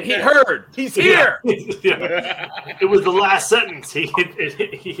shit! He heard. He's here. Yeah. It was the last sentence. He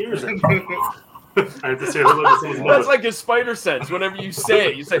hears it. I have to say hello to someone's mother. That's like his spider sense. Whenever you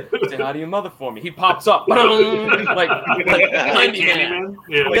say it, say hi to your mother for me. He pops up like Candyman.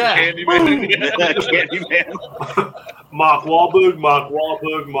 Yeah. Like Yeah. Candyman. Candyman. Mark Wahlberg, Mark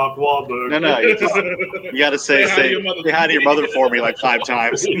Wahlberg, Mark Wahlberg. No, you got to say hi to your mother for me like 5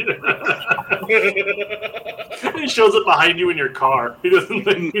 times. He shows up behind you in your car. He doesn't.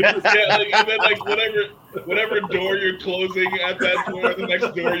 Yeah, like, and then like whatever door you're closing at that door, the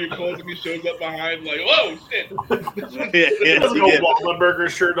next door you're closing, he shows up behind like, whoa, shit. He doesn't go Wahlberger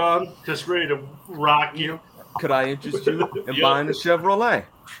shirt on, just ready to rock you. Could I interest you in buying a Chevrolet?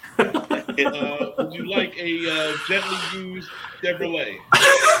 Would you like a gently used Chevrolet?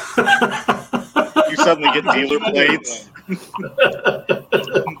 You suddenly get dealer plates.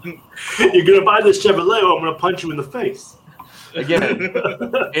 You're gonna buy this Chevrolet, or I'm gonna punch you in the face. Again,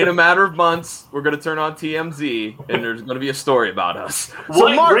 in a matter of months, we're going to turn on TMZ, and there's going to be a story about us. So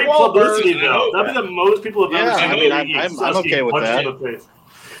What Mark great Wahlberg, publicity, though. That'd be the most people have ever Yeah, seen. I mean, I'm okay with that.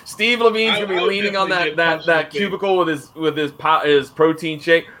 Steve Levine's going to be leaning on that cubicle with his protein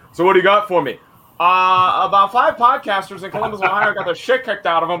shake. So what do you got for me? About 5 podcasters in Columbus, Ohio got the shit kicked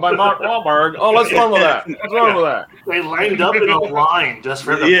out of them by Mark Wahlberg. Oh, let's run with that. Let's run with that. They lined up in a line just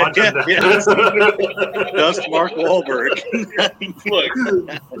for him to punch him down. Just Mark Wahlberg. Look,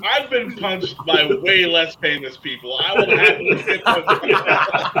 I've been punched by way less famous people. I will happily get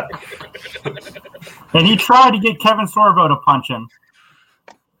punched. And he tried to get Kevin Sorbo to punch him.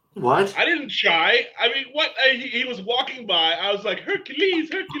 What? I didn't try. I mean, what? He was walking by. I was like, Hercules,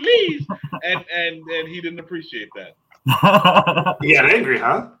 Hercules, and he didn't appreciate that. He got angry,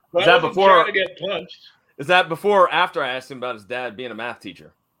 huh? But Is I that wasn't before- trying to get punched? Is that before or after I asked him about his dad being a math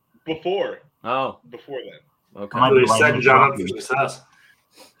teacher? Before Oh, then. okay. Might be Really right setting in John front up of for you. success.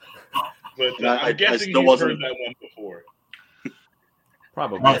 But I I'm guessing still you've wasn't- heard that one before.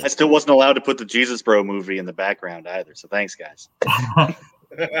 Probably. I still wasn't allowed to put the Jesus Bro movie in the background either. So thanks, guys.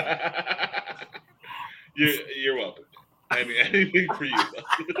 You're welcome. Anything for you.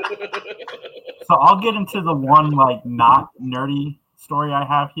 So I'll get into the one not nerdy story I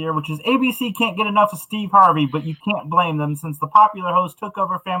have here, which is ABC can't get enough of Steve Harvey, but you can't blame them. Since the popular host took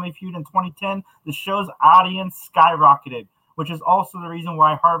over Family Feud in 2010, the show's audience skyrocketed, which is also the reason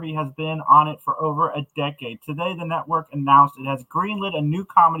why Harvey has been on it for over a decade. Today, the network announced it has greenlit a new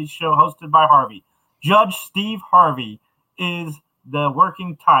comedy show hosted by Harvey. Judge Steve Harvey is the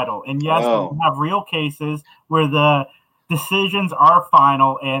working title. And yes, we have real cases where the decisions are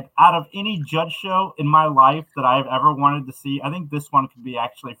final. And out of any judge show in my life that I've ever wanted to see, I think this one could be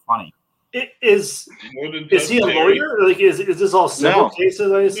actually funny. Is he a lawyer? Like, is this all civil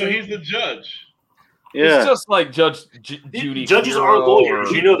cases? I assume? No, he's the judge. Yeah. It's just like Judge Judy. Judges are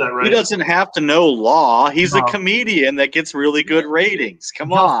lawyers. You know that, right? He doesn't have to know law. He's a comedian that gets really good ratings.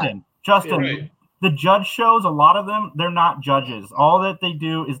 Come on. Justin, the judge shows, a lot of them, they're not judges. All that they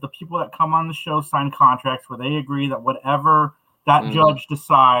do is the people that come on the show sign contracts where they agree that whatever that judge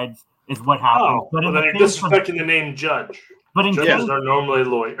decides is what happens. Oh, but in well, the then you're case of, disrespecting the name judge. but in Judges case, are normally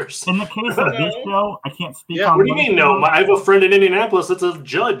lawyers. in the case of this show, I can't speak on What do you mean, no? I have a friend in Indianapolis that's a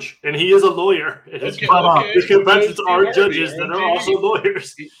judge, and he is a lawyer. His conventions are judges that are also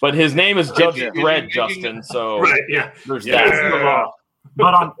lawyers. But his name is Judge Dredd, Justin. So Right, yeah. there's Yeah, that. it's the law.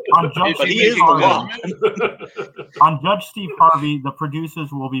 But on Judge But he Steve is the law. Harvey, on Judge Steve Harvey, the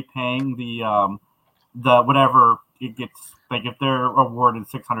producers will be paying the whatever it gets. Like if they're awarded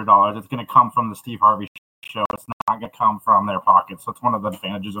 $600, it's going to come from the Steve Harvey show. It's not going to come from their pockets. So it's one of the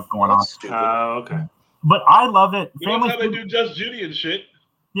advantages of going on. Okay. But I love it. You know how they do Just Judy and shit.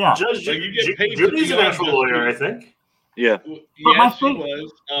 Yeah. Judge Like, you get paid to Judy's be an on actual Judge lawyer, Judy. I think. Yeah. Yes, she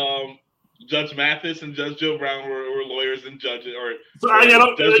was. Judge Mathis and Judge Joe Brown were lawyers and judges. So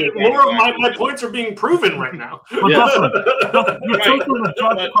more of my points are being proven right now. Well, you're Right. taking the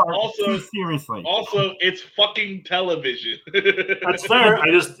judge But part also- too seriously. Also, it's fucking television. That's fair.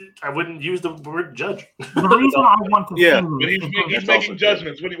 I wouldn't use the word judge. The reason I want to Yeah. see But this he's is making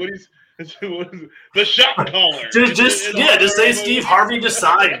judgments. What he's the shot caller. Just say Steve Harvey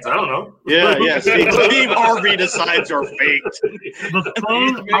decides. I don't know. Yeah. Steve Harvey decides you're faked. the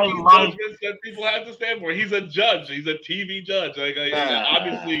He's thing I making like. judgments that people have to stand for. He's a judge. He's a TV judge.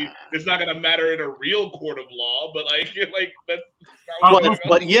 Obviously, it's not going to matter in a real court of law, but that's not what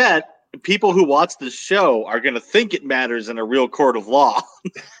But yet, people who watch the show are going to think it matters in a real court of law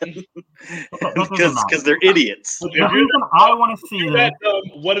because they're idiots. The reason I want to see this.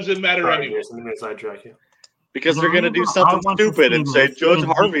 What does it matter Sorry, anyway? Jason, let me sidetrack you. Because The they're going to do reason I something want to stupid see and say, this Judge is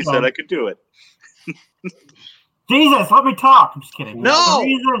Harvey because- said I could do it. Jesus, let me talk. I'm just kidding. No!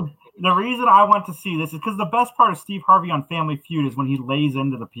 The reason I want to see this is because the best part of Steve Harvey on Family Feud is when he lays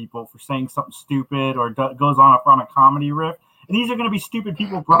into the people for saying something stupid or goes on a comedy riff. And these are going to be stupid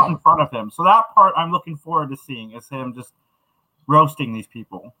people brought in front of him. So that part I'm looking forward to seeing is him just roasting these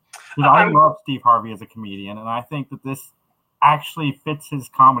people. Because I love Steve Harvey as a comedian, and I think that this actually fits his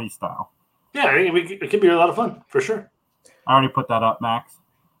comedy style. Yeah, I think it could be a lot of fun, for sure. I already put that up, Max.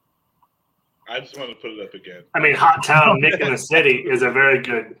 I just want to put it up again. I mean, Hot Town, Nick in the City is a very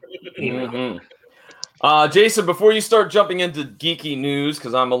good email. Jason, before you start jumping into geeky news,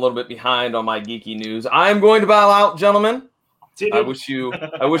 because I'm a little bit behind on my geeky news, I'm going to bow out, gentlemen. I wish you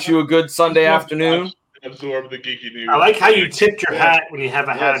a good Sunday afternoon. Absorb the geeky news. I like how you tipped your hat when you have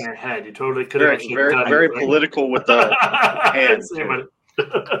a hat on your head. You totally could have actually done very it. political with the hands. See, but-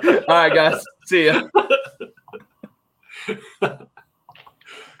 All right, guys. See ya.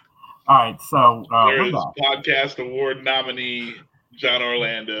 All right, so There's podcast award nominee John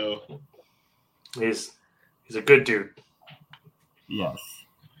Orlando. He's a good dude. Yes,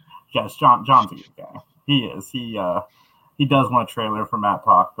 John's a good guy. He is. He does want a trailer for Matt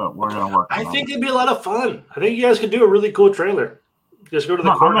Talk, but we're gonna work. I think it'd be a lot of fun. I think you guys could do a really cool trailer. Just go to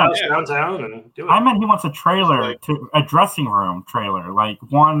the courthouse downtown and do it. I meant he wants a trailer to a dressing room trailer, like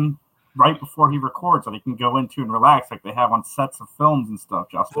one right before he records that he can go into and relax, like they have on sets of films and stuff.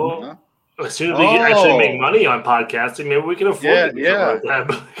 Justin. Well, as soon as we actually make money on podcasting, maybe we can afford to do something like that.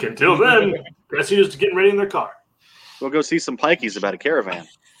 But until then, guess who's just getting ready in their car? We'll go see some pikeys about a caravan.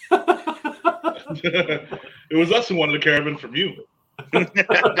 It was us who wanted a caravan from you.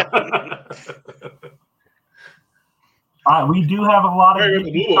 All right, we do have a lot of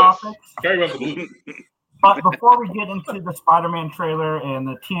geeky topics. But before we get into the Spider-Man trailer and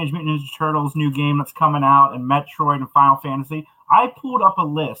the Teenage Mutant Ninja Turtles new game that's coming out and Metroid and Final Fantasy, I pulled up a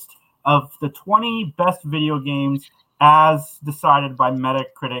list of the 20 best video games as decided by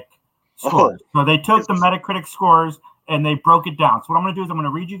Metacritic scores. So they took the Metacritic scores and they broke it down. So what I'm going to do is I'm going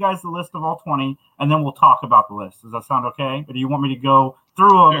to read you guys the list of all 20, and then we'll talk about the list. Does that sound okay? Or do you want me to go through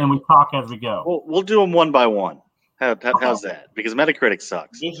them and we talk as we go? We'll do them one by one. How's that? Because Metacritic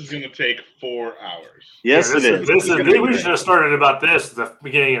sucks. This is going to take 4 hours. Yes, it is. We should have started about this at the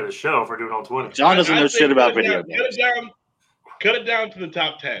beginning of the show if we're doing all 20. John doesn't know shit about video games. Cut it down to the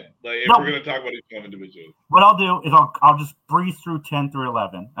top 10. Like if we're going to talk about each one individually. What I'll do is I'll just breeze through 10 through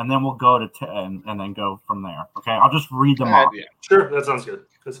 11, and then we'll go to 10 and then go from there. Okay, I'll just read them off. Yeah. Sure, that sounds good.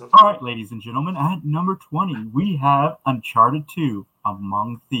 All right, ladies and gentlemen, at number 20, we have Uncharted 2,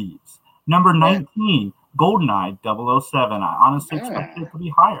 Among Thieves. Number 19, GoldenEye 007. I honestly expected it to be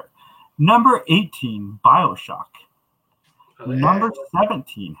higher. Number 18, BioShock. Number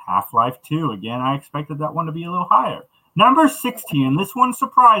 17, Half-Life 2. Again, I expected that one to be a little higher. Number 16, and this one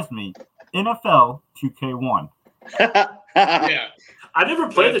surprised me, NFL 2K1. Yeah. I never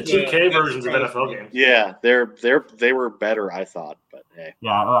played the 2K versions of NFL games. Yeah, they were better, I thought, but hey.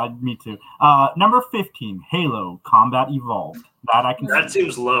 Yeah, me too. Number 15, Halo Combat Evolved. That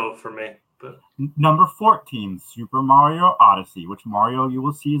seems low for me. But Number 14, Super Mario Odyssey, which Mario you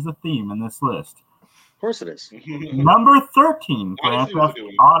will see is a theme in this list. Of course it is. Number 13, Grand Odyssey was Theft a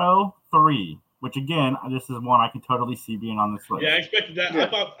good one. Auto 3, which again, this is one I can totally see being on this list. Yeah, I expected that.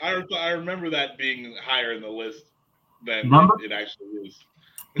 Yeah. I remember that being higher in the list than it actually is.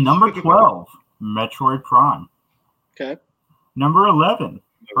 Number 12, Metroid Prime. Okay. Number 11,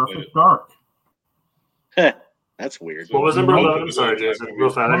 Perfect Dark. That's weird. what was number 11? Sorry, Jason. Real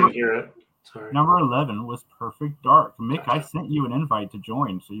fast, I didn't hear it. Sorry. Number 11 was Perfect Dark. Mick, I sent you an invite to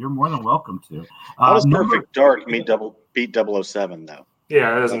join, so you're more than welcome to. How does Perfect Dark beat 007 though?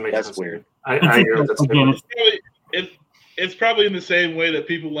 Yeah, that doesn't make sense. That's weird. I hear that's again, it's probably in the same way that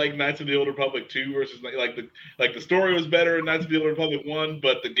people like Knights of the Old Republic 2 versus like the story was better in Knights of the Old Republic 1,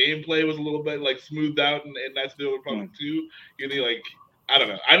 but the gameplay was a little bit like smoothed out in Knights of the Old Republic 2. You know, like I don't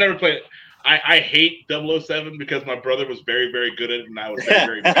know. I never played it. I hate 007 because my brother was very, very good at it, and I was very,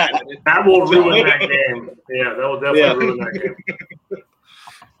 very bad at it. That will ruin that game. Yeah, that will definitely ruin that game.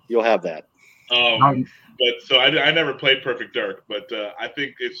 You'll have that. But so I never played Perfect Dark, but I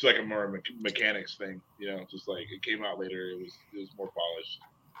think it's like a more mechanics thing. You know, just like it came out later, it was more polished.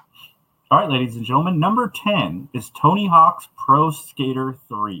 All right, ladies and gentlemen, number 10 is Tony Hawk's Pro Skater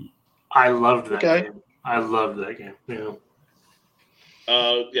 3. I loved that game. I loved that game. Yeah.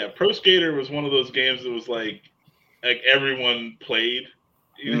 Pro Skater was one of those games that was like everyone played.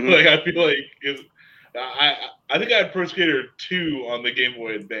 You know, like I feel like I think I had Pro Skater 2 on the Game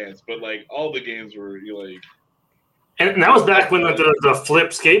Boy Advance, but like all the games were like. And that was back when the flip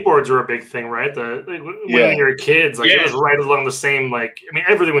skateboards were a big thing, right? When you were kids, like it was right along the same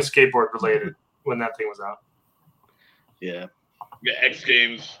everything was skateboard related when that thing was out. Yeah. Yeah, X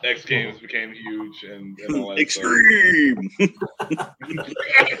Games became huge and all that Extreme.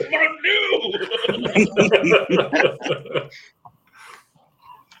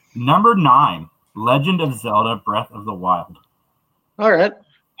 Number 9, Legend of Zelda: Breath of the Wild. All right.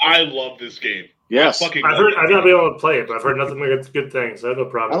 I love this game. Yes. I've not been able to play it, but I've heard nothing but good things. I have no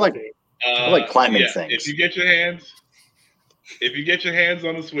problem. I like climbing things. If you get your hands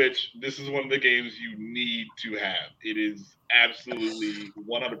on the Switch, this is one of the games you need to have. It is absolutely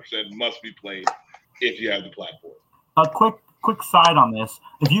 100% must be played if you have the platform. A quick side on this: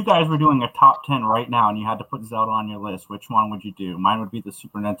 if you guys were doing a top 10 right now and you had to put Zelda on your list, which one would you do? Mine would be the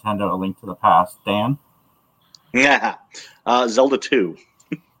Super Nintendo: A Link to the Past. Dan? Yeah, Zelda 2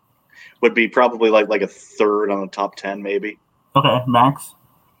 would be probably like a third on the top 10, maybe. Okay, Max.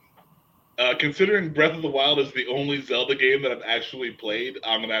 Considering Breath of the Wild is the only Zelda game that I've actually played,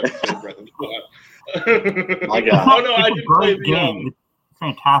 I'm gonna have to say Breath of the Wild. My God! Oh no, I did play the game. It's a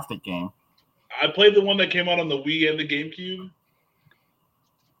fantastic game. I played the one that came out on the Wii and the GameCube.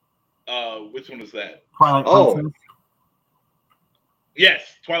 Which one was that? Twilight Princess. Yes,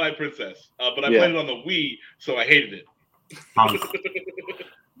 Twilight Princess. But I played it on the Wii, so I hated it. Nice.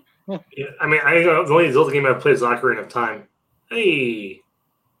 Yeah, I mean, the only Zelda game I've played is Ocarina of Time. Hey.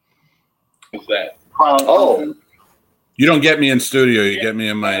 What's that? Oh. You don't get me in studio. You get me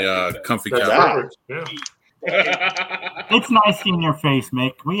in my comfy couch. Yeah. It's nice seeing your face,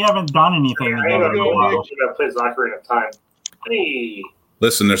 Mick. We haven't done anything together in a while. I've played Ocarina of Time. Hey.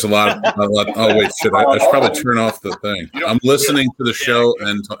 Listen, there's a lot. Oh wait, I should probably turn off the thing. I'm listening to the show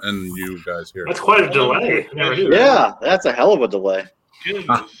and you guys here. That's quite a delay. Yeah, that's a hell of a delay.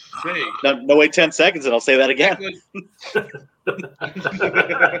 Goodness sake. No, wait 10 seconds and I'll say that again.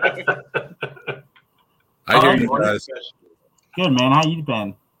 I hear you guys. Good, man. How you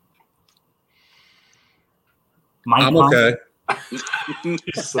been? I'm okay.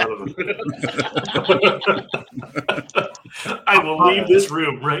 Son of a... I will leave this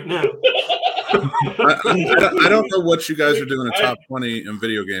room right now. I don't know what you guys are doing a top 20 in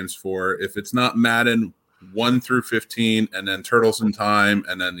video games for. If it's not Madden 1 through 15, and then Turtles in Time,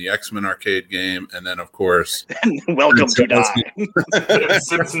 and then the X-Men arcade game, and then of course Welcome to Die.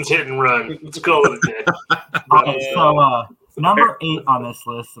 Simpsons Hit and Run. Let's go with it. Okay, so number 8 on this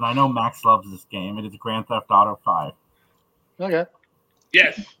list, and I know Max loves this game. It is Grand Theft Auto 5. Okay.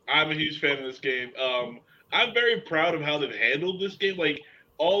 Yes, I'm a huge fan of this game. I'm very proud of how they've handled this game. Like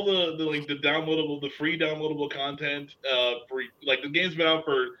all the free downloadable content. For like the game's been out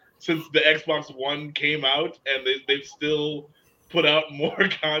since the Xbox One came out, and they've still put out more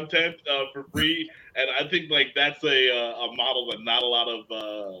content for free. And I think like that's a model that not a lot of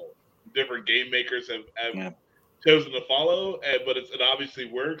different game makers have chosen to follow. But it obviously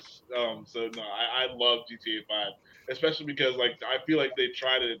works. So no, I love GTA 5. Especially because, like, I feel like they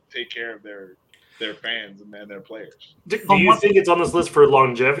try to take care of their fans and their players. Do you think it's on this list for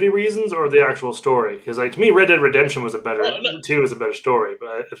longevity reasons or the actual story? Because, like, to me, Red Dead Redemption was a better story. But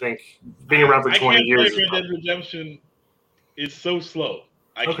I think being around for 20 years. Red Dead Redemption is so slow.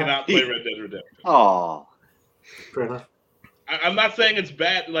 I cannot play Red Dead Redemption. Oh, fair enough. I'm not saying it's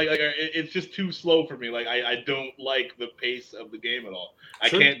bad. Like it's just too slow for me. Like I don't like the pace of the game at all.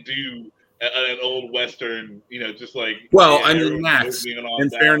 Sure. I can't do an old Western, just like. Well, I mean, Max, in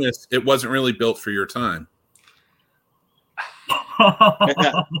fairness, it wasn't really built for your time.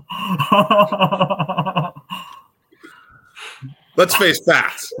 Let's face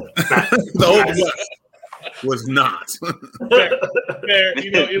facts. The old West was not. Fair fair,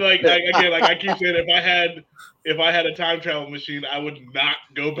 like I keep saying, if I had a time travel machine, I would not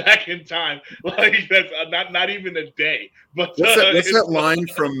go back in time. Like that's not even a day. But what's that line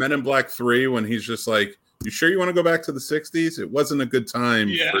from Men in Black 3 when he's just like, "You sure you want to go back to the '60s? It wasn't a good time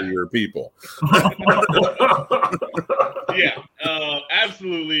for your people." Yeah,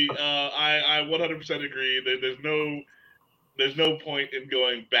 absolutely. I 100% agree. There's no point in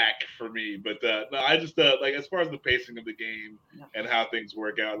going back for me. But no, I just like as far as the pacing of the game and how things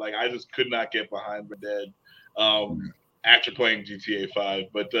work out, like I just could not get behind Red Dead after playing GTA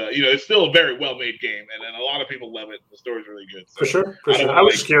 5. But it's still a very well made game, and a lot of people love it. The story's really good. So for sure. I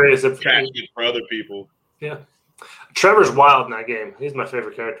was just curious if trash it for other people. Yeah, Trevor's wild in that game. He's my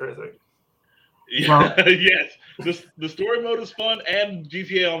favorite character, I think. Yeah, yes. The story mode is fun, and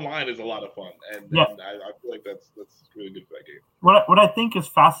GTA Online is a lot of fun, and I feel like that's really good for that game. What I think is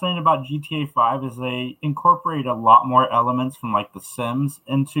fascinating about GTA 5 is they incorporate a lot more elements from like The Sims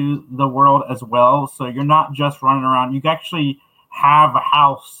into the world as well. So you're not just running around; you can actually have a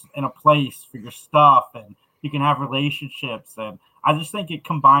house and a place for your stuff, and you can have relationships. And I just think it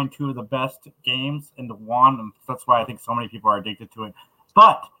combined two of the best games into one, and that's why I think so many people are addicted to it.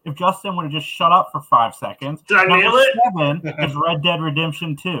 But if Justin would have just shut up for 5 seconds, did I nail it? 7 is Red Dead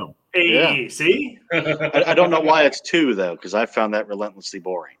Redemption 2. Hey, see? I don't know why it's 2 though, because I found that relentlessly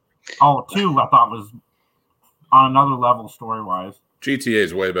boring. Oh, 2 I thought was on another level story wise. GTA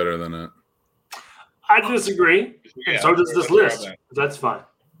is way better than it. I disagree. Yeah, so does this list. That's fine.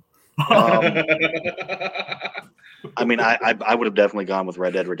 I mean, I would have definitely gone with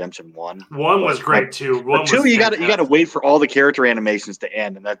Red Dead Redemption 1. 1 was great too. But 2, you got to wait for all the character animations to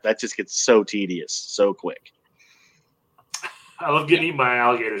end, and that just gets so tedious so quick. I love getting eaten by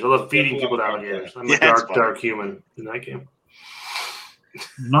alligators. I love feeding people to alligators. I'm a dark human in that game.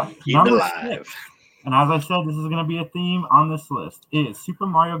 Number 6, and as I said, this is going to be a theme on this list, is Super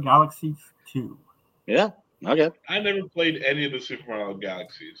Mario Galaxy 2. Yeah, okay. I never played any of the Super Mario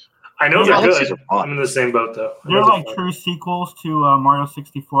Galaxies. I know they're good. I'm in the same boat, though. They're like true sequels to Mario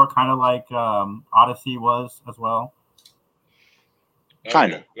 64, kind of like Odyssey was as well.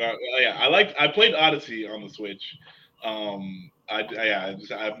 Kind of. Yeah, I played Odyssey on the Switch.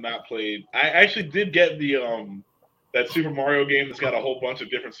 I've not played. I actually did get the that Super Mario game that's got a whole bunch of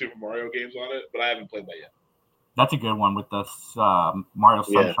different Super Mario games on it, but I haven't played that yet. That's a good one with the Mario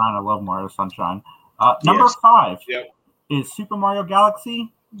Sunshine. Yeah. I love Mario Sunshine. Number 5 is Super Mario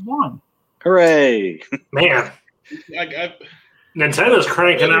Galaxy 1. Hooray! Man, Nintendo's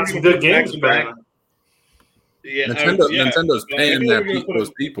cranking out some good games, man. Yeah, Nintendo's paying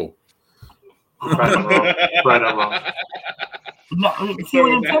those people. Right on wrong. No, see,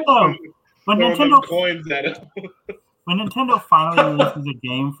 when Nintendo finally releases a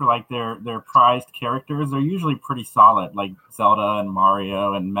game for like their prized characters, they're usually pretty solid, like Zelda and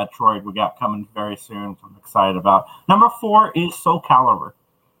Mario and Metroid we got coming very soon, which I'm excited about. Number 4 is Soul Calibur.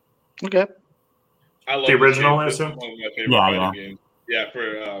 Okay. I love the original, I assume? One of my favorite fighting games. Yeah,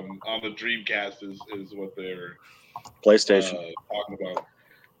 for on the Dreamcast is what they're PlayStation talking about.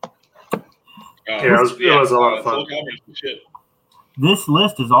 It was a lot of fun. This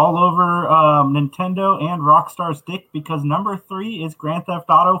list is all over Nintendo and Rockstar's dick because number 3 is Grand Theft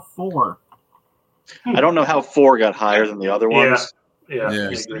Auto 4. I don't know how 4 got higher than the other ones. Yeah,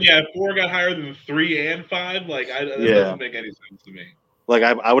 4 got higher than 3 and 5. Like, that doesn't make any sense to me. Like,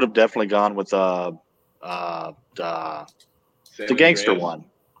 I would have definitely gone with the gangster one.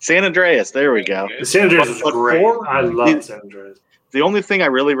 San Andreas. There we go. San Andreas was great. 4, I love San Andreas. The only thing I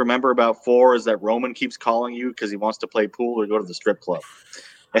really remember about 4 is that Roman keeps calling you because he wants to play pool or go to the strip club.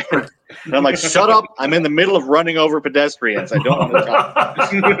 And I'm like, shut up. I'm in the middle of running over pedestrians. I don't want to talk.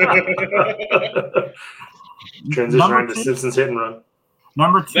 Transition into Simpsons Hit and Run.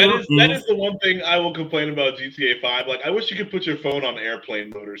 Number 2 that is the one thing I will complain about GTA 5. Like, I wish you could put your phone on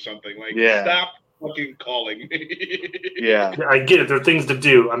airplane mode or something. Like, stop fucking calling. Yeah. I get it. There are things to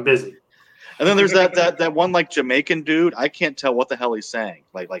do. I'm busy. And then there's that one like Jamaican dude. I can't tell what the hell he's saying.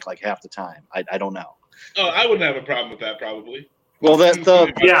 Like half the time. I don't know. Oh, I wouldn't have a problem with that probably. Well,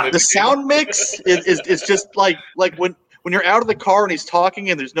 the sound mix is just like when you're out of the car and he's talking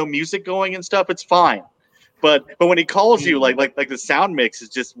and there's no music going and stuff. It's fine. But when he calls you, like the sound mix is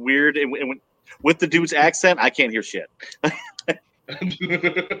just weird. And when, with the dude's accent, I can't hear shit.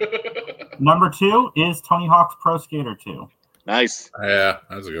 Number 2 is Tony Hawk's Pro Skater 2. Nice. Yeah,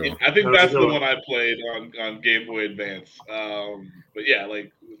 that's a good one. I think that's the one I played on Game Boy Advance. But yeah,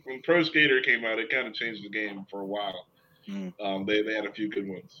 like when Pro Skater came out, it kind of changed the game for a while. They had a few good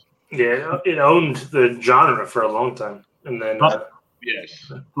ones. Yeah, it owned the genre for a long time, and then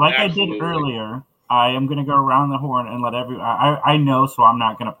yes, like absolutely. I did earlier, I am going to go around the horn and let I know, so I'm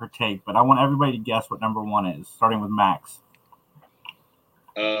not going to partake, but I want everybody to guess what number 1 is, starting with Max.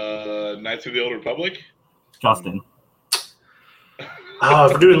 Knights of the Old Republic. Justin.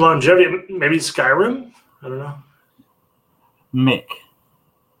 If we're doing longevity, maybe Skyrim? I don't know. Mick.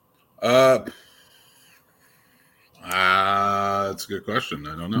 That's a good question.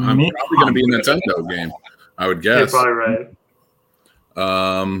 I don't know. I'm probably going to be a Nintendo game, I would guess. You're probably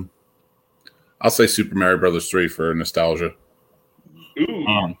right. I'll say Super Mario Brothers 3 for nostalgia.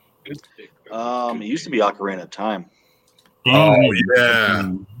 Ooh. It used to be Ocarina of Time. Oh,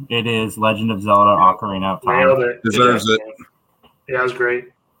 yeah. It is Legend of Zelda Ocarina of Time. Nailed it. Deserves it. Yeah, it was great.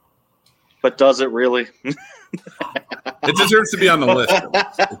 But does it really? It deserves to be on the list.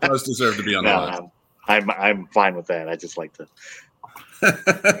 It does deserve to be on the list. I'm fine with that. I just like to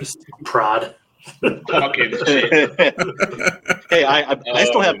prod. Talking shit. Hey, I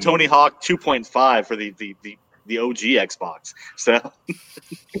still have Tony Hawk 2.5 for the OG Xbox. So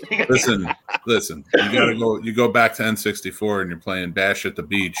listen. You go back to N64 and you're playing Bash at the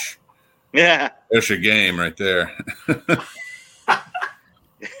Beach. Yeah, there's your game right there.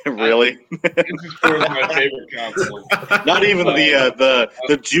 Really? N64 is my favorite console. Not even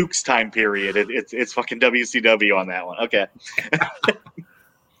the Jukes time period. It's fucking WCW on that one. Okay.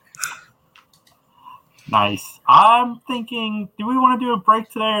 Nice. I'm thinking, do we want to do a break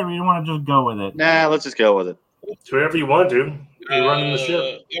today, or do we want to just go with it? Nah, let's just go with it. Do whatever you want to. You're running the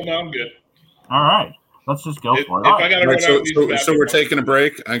ship. No, I'm good. All right. Let's just go for it. If I gotta run out, so we're taking a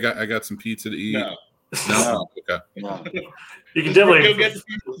break. I got some pizza to eat. No? Okay. No. You can definitely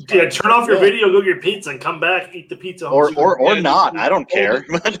turn off your video, go get your pizza, and come back, eat the pizza. Or not. I don't care.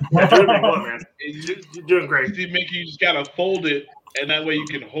 You're doing great. See, Mickey, you just gotta fold it, and that way you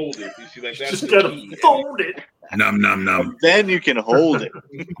can hold it. You see, like that's just gotta fold it. Num num num. Then you can hold it.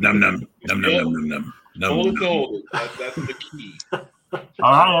 Num num num num num num num. Hold it to hold it. That's the key.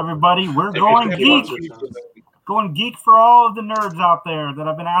 All right, everybody, we're going geek. Going geek for all of the nerds out there that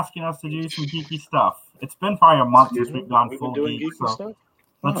have been asking us to do some geeky stuff. It's been probably a month since we've gone full geek, so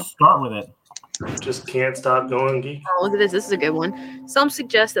let's start with it. Just can't stop going geek. Oh, look at this. This is a good one. Some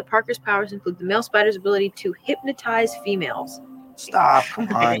suggest that Parker's powers include the male spider's ability to hypnotize females. Stop. Come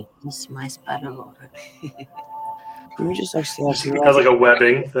on. This is my spider lord. Can we just actually It has like a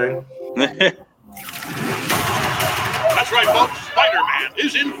webbing thing. That's right, folks. Spider-Man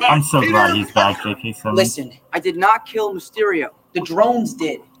is in fact. I'm so glad he's back, J.K. Simmons. Listen, I did not kill Mysterio. The drones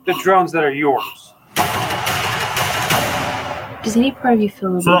did. The drones that are yours. Does any part of you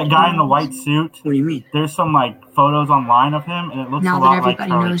feel So that guy in the white suit? What do you mean? There's some photos online of him, and it looks now a that lot like everybody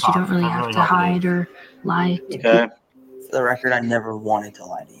Charlie knows Cox. you don't really have to hide or lie? Okay. For the record, I never wanted to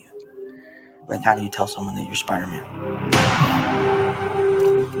lie to you. Like, how do you tell someone that you're Spider-Man?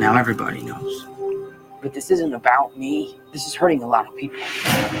 Now everybody knows. But this isn't about me. This is hurting a lot of people.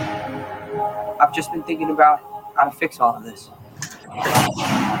 I've just been thinking about how to fix all of this.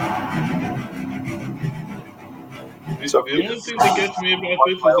 The only thing that gets me about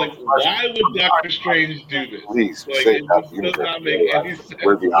this is like, why would Doctor Strange do this? Please, like, it just does not make any sense.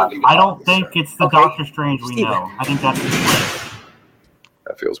 I don't think it's the Doctor Strange we know. I think that's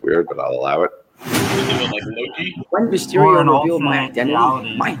That feels weird, but I'll allow it. Like Loki? When Mysterio revealed my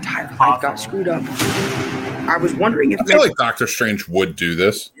identity, my entire life got screwed up. I was wondering if I feel like Doctor Strange would do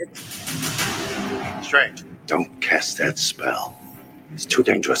this. Strange. Don't cast that spell. It's too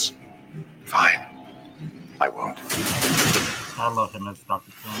dangerous. Fine. I won't. I love him as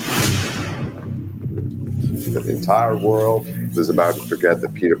Doctor Strange. The entire world is about to forget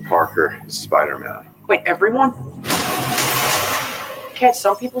that Peter Parker is Spider-Man. Wait, everyone? Can't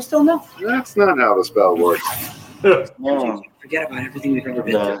some people still know? That's not how the spell works. No. Forget about everything we've ever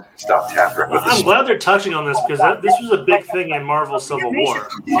been through. Stop tampering with I'm this. glad they're touching on this because this was a big thing in Marvel Civil War.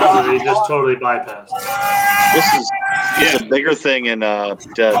 So they just totally bypassed. This is a bigger thing in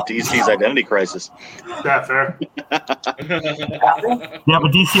DC's Identity Crisis. Yeah, fair. Yeah,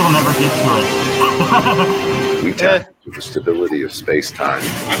 but DC will never get to it. We tap into the stability of space-time.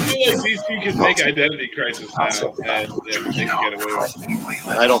 I feel like DC can make Identity Crisis now, and they can get away with it.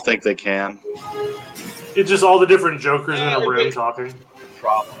 I don't think they can. It's just all the different Jokers in a room talking.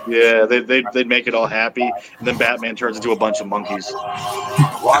 Yeah, they'd make it all happy, and then Batman turns into a bunch of monkeys.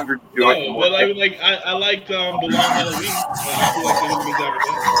 Longer to do it. No, but I liked the Long Halloween. I feel like they would have done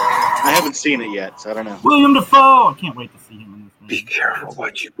I haven't seen it yet, so I don't know. William Dafoe! I can't wait to see him in this movie. Be careful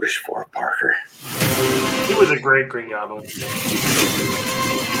what you wish for, Parker. He was a great Green Goblin.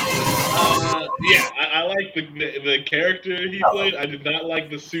 Yeah, I like the character he played. I did not like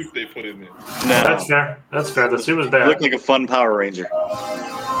the suit they put in there. No. That's fair. That's fair. The suit was He bad. looked like a fun Power Ranger.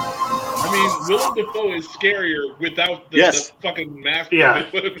 Are I mean, Willem Dafoe is scarier without the fucking mask. Yeah.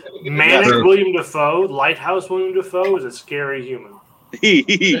 Manic William Dafoe, Lighthouse William Dafoe is a scary human.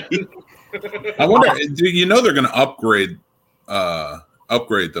 I wonder. You know they're going to upgrade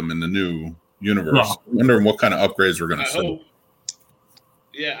them in the new universe. Yeah. I'm wondering what kind of upgrades we're going to see. Hope.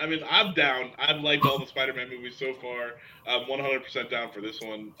 Yeah, I mean, I'm down. I've liked all the Spider-Man movies so far. I'm 100% down for this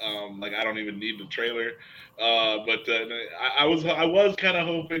one. Like, I don't even need the trailer. But I was kind of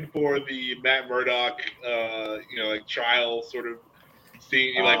hoping for the Matt Murdock, like trial sort of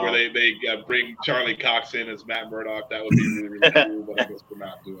scene, like where they bring Charlie Cox in as Matt Murdock. That would be really, really cool. But I guess we're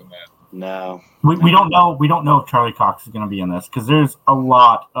not doing that. No, we don't know. We don't know if Charlie Cox is going to be in this because there's a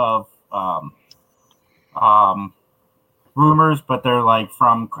lot of rumors, but they're like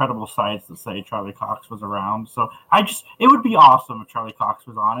from credible sites that say Charlie Cox was around. So it would be awesome if Charlie Cox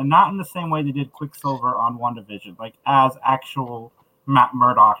was on, and not in the same way they did Quicksilver on WandaVision, like as actual Matt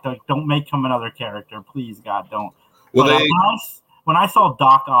Murdock. Like, don't make him another character, please, God, don't. Well, when I saw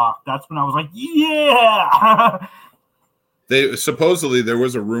Doc Ock, that's when I was like, yeah. They supposedly there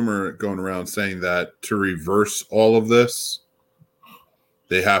was a rumor going around saying that to reverse all of this,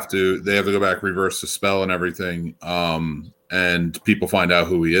 they have to go back, reverse the spell and everything, and people find out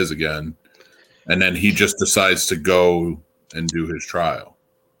who he is again, and then he just decides to go and do his trial,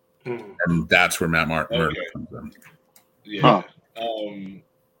 and that's where Matt Murdock comes in. Yeah,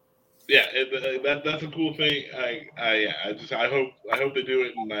 that's a cool thing. I hope they do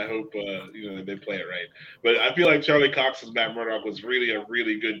it, and I hope they play it right. But I feel like Charlie Cox's Matt Murdock was really a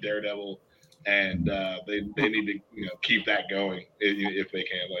really good Daredevil. And they need to keep that going if they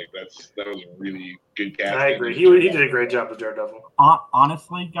can. Like that was a really good cast. I agree. He did a great job as Daredevil.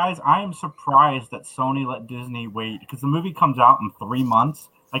 Honestly, guys, I am surprised that Sony let Disney wait because the movie comes out in 3 months.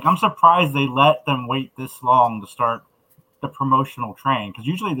 Like, I'm surprised they let them wait this long to start the promotional train because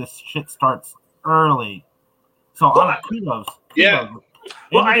usually this shit starts early. So kudos. Yeah.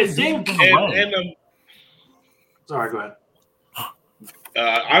 Well, I think sorry, go ahead.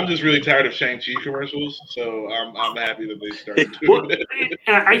 I'm just really tired of Shang-Chi commercials, so I'm happy that they started doing it.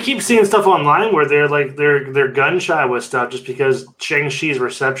 I keep seeing stuff online where they're gun shy with stuff just because Shang-Chi's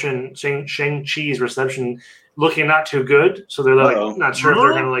reception looking not too good, so they're like not sure if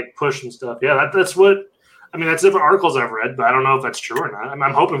they're gonna like push and stuff. Yeah, that's what I mean. That's different articles I've read, but I don't know if that's true or not. I'm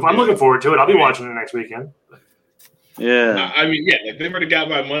looking forward to it. I'll be watching it next weekend. Yeah, I mean, like they've already got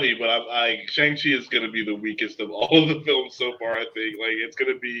my money, but Shang-Chi is going to be the weakest of all of the films so far. I think like it's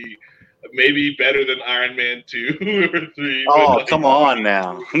going to be maybe better than Iron Man 2 or 3. Oh, come on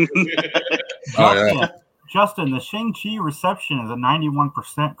now! Justin, the Shang-Chi reception is a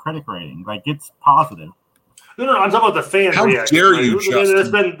 91% critic rating. Like, it's positive. No, I'm talking about the fan reaction. How dare you,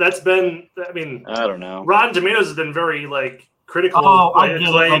 Justin? That's been. I mean, I don't know. Rotten Tomatoes has been very like critical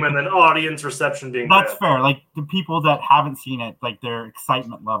acclaim and then audience reception being that's bad. fair. Like the people that haven't seen it, like their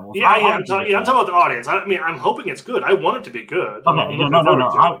excitement levels. I'm talking about the audience. I mean, I'm hoping it's good. I want it to be good. Okay,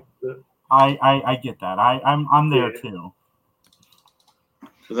 no. I get that. I'm there too.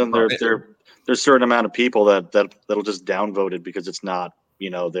 But then there's a certain amount of people that'll just downvote it because it's not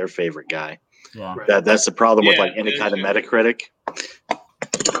their favorite guy. Yeah, that's the problem with like any kind of Metacritic.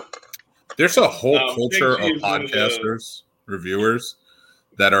 There's a whole culture of podcasters, reviewers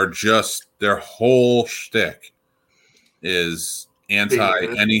that are just their whole shtick is anti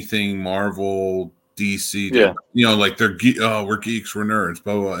anything Marvel, DC. Yeah. Like they're we're geeks, we're nerds,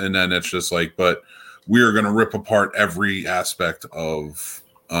 blah, blah, and then it's just like, but we're gonna rip apart every aspect of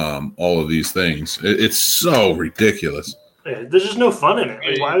all of these things. It's so ridiculous. There's just no fun in it.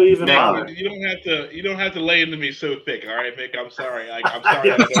 Like, why do you even bother? You don't have to lay into me so thick, all right, Mick? I'm sorry. I'm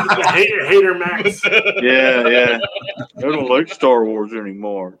sorry. Hater Max. Yeah. I don't like Star Wars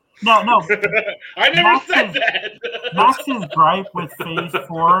anymore. No. I never said that. Max's gripe with Phase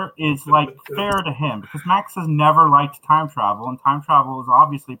 4 is like fair to him because Max has never liked time travel, and time travel is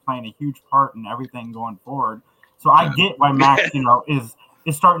obviously playing a huge part in everything going forward. So I get why Max, is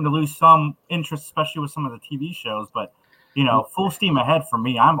starting to lose some interest, especially with some of the TV shows, but. Full steam ahead for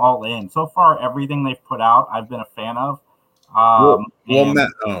me. I'm all in. So far, everything they've put out, I've been a fan of. Matt,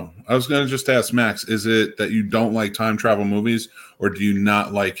 I was going to just ask Max, is it that you don't like time travel movies, or do you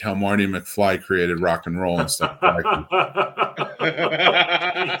not like how Marty McFly created rock and roll and stuff?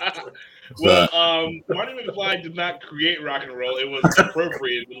 Well, Marty McFly did not create rock and roll. It was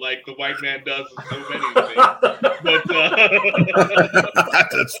appropriated, like the white man does in so many things. But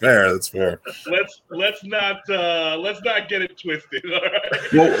that's fair. That's fair. Let's not get it twisted. All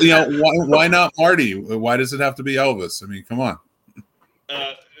right? Well, why not Marty? Why does it have to be Elvis? I mean, come on.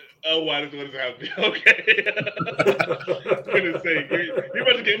 Oh, what is happening? Okay. I'm gonna say you're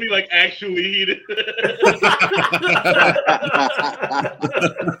about to get me like actually heated.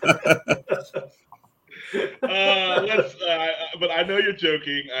 But I know you're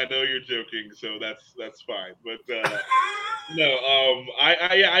joking. So that's fine. But no,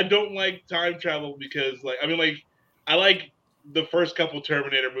 I don't like time travel because I like the first couple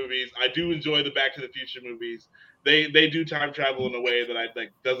Terminator movies. I do enjoy the Back to the Future movies. They do time travel in a way that I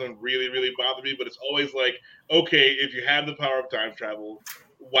like doesn't really bother me, but it's always like, okay, if you have the power of time travel,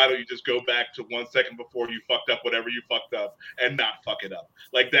 why don't you just go back to 1 second before you fucked up whatever you fucked up and not fuck it up?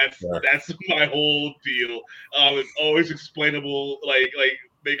 Like that's my whole deal. It's always explainable. Like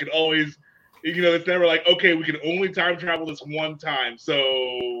they can always, it's never like, okay, we can only time travel this one time,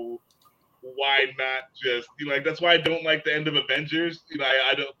 so why not just that's why I don't like the end of Avengers.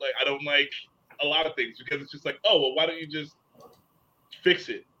 I don't like a lot of things because it's just like, oh well, why don't you just fix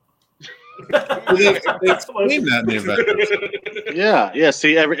it? Yeah.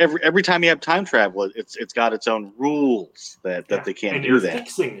 See, every time you have time travel, it's got its own rules that they can't do that.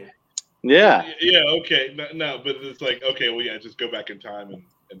 Fixing it. Yeah. Yeah. Okay. No, but it's like, okay, well, yeah, just go back in time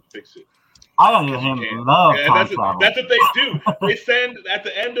and fix it. I on the other hand love time travel. That's what they do. They send at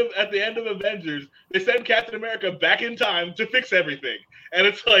the end of Avengers, they send Captain America back in time to fix everything, and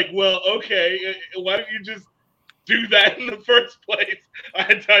it's like, well, okay, why don't you just do that in the first place?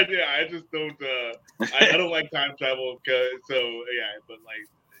 I just don't. I don't like time travel, but like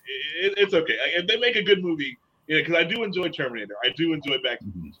it's okay. If they make a good movie, because I do enjoy Terminator, I do enjoy Back to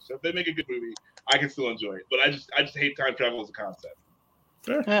the Future. So if they make a good movie, I can still enjoy it. But I just hate time travel as a concept.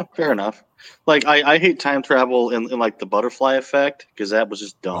 Yeah, fair enough. Like I hate time travel in like the butterfly effect because that was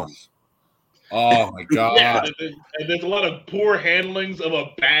just dumb. Oh my god! Yeah, and there's a lot of poor handlings of a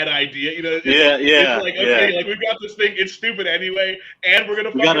bad idea. It's like, okay, like we've got this thing, it's stupid anyway, and we're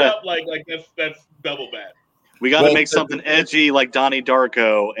gonna fuck it up. Like that's double bad. We got to make something edgy like Donnie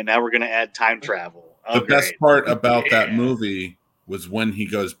Darko, and now we're gonna add time travel. The best part about that movie was when he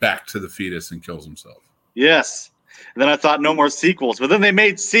goes back to the fetus and kills himself. Yes. And then I thought no more sequels, but then they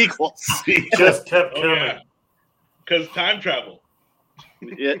made sequels. Just kept coming. Because time travel.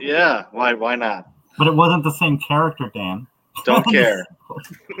 Yeah. Why not? But it wasn't the same character, Dan. Don't care.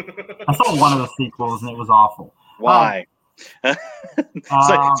 I saw one of the sequels and it was awful. Why?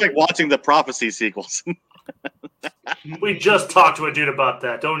 It's like watching the Prophecy sequels. We just talked to a dude about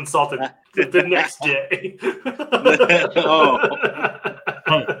that. Don't insult it the next day.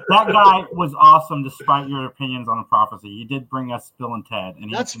 Hey, that guy was awesome despite your opinions on the Prophecy. He did bring us Bill and Ted.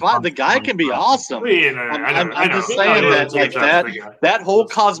 And that's fine. The guy can be awesome. I'm just saying that whole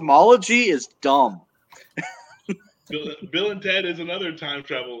cosmology is dumb. Bill and Ted is another time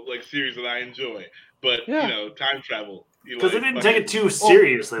travel series that I enjoy. But, time travel. Because they didn't take it too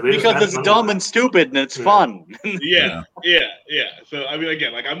seriously. Because it's dumb and stupid and it's fun. Yeah. So I mean,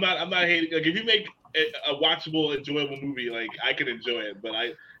 again, I'm not hating. Like, if you make a watchable, enjoyable movie, I can enjoy it. But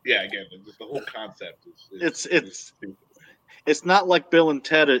again, just the whole concept is stupid. It's not like Bill and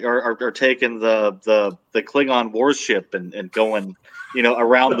Ted are taking the Klingon warship and going,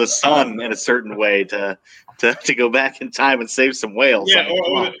 around the sun in a certain way to go back in time and save some whales. Yeah,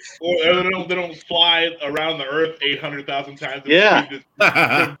 or they don't fly around the Earth 800,000 times. Yeah, to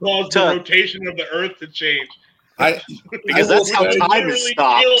cause the rotation of the Earth to change. Because that's how time is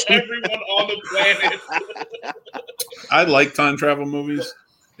stopped. Kill everyone on the planet. I like time travel movies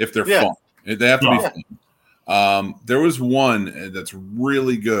if they're fun. They have to be fun. There was one that's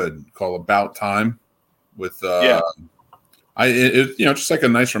really good called About Time with just like a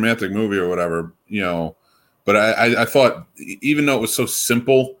nice romantic movie or whatever, But I thought, even though it was so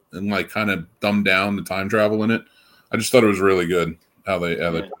simple and kind of dumbed down the time travel in it, I just thought it was really good how they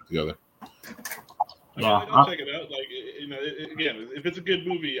put it together. I'll check it out. Again, if it's a good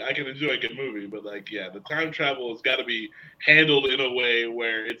movie, I can enjoy a good movie. But the time travel has got to be handled in a way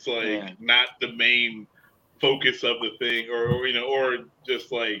where it's not the main focus of the thing, or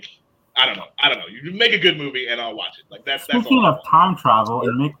just I don't know. You make a good movie and I'll watch it. That's Speaking of time travel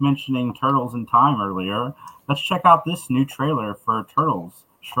and Mick mentioning Turtles in Time earlier, let's check out this new trailer for Turtles: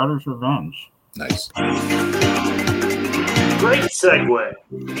 Shredder's Revenge. Nice. Great segue.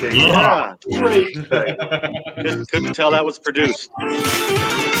 Yeah. Great segue. Couldn't tell that was produced.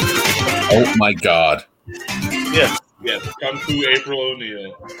 Oh my God. Yes. Come to April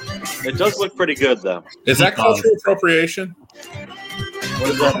O'Neil. It does look pretty good, though. Is that cultural appropriation? What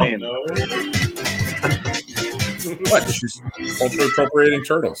does that mean? What? She's culturally appropriating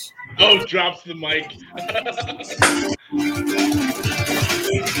turtles. Oh, drops the mic.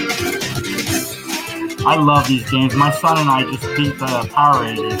 I love these games. My son and I just beat the Power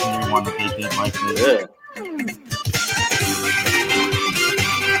Rangers and we won that they did like this. Yeah.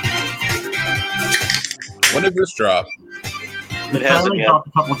 When did this drop? It hasn't yet. Dropped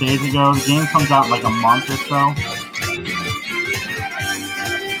a couple days ago. The game comes out in like a month or so.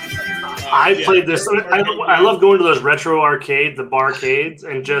 I played this. I love going to those retro arcades, the barcades,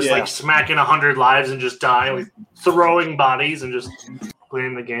 and just like smacking 100 lives and just dying, like throwing bodies and just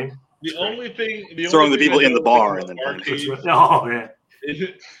playing the game. The only thing, throwing the people in the bar and then arcades. Oh yeah.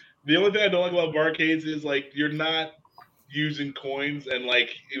 The only thing I don't like about barcades is like you're not using coins and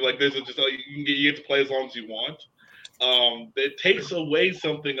like there's just you get to play as long as you want. It takes away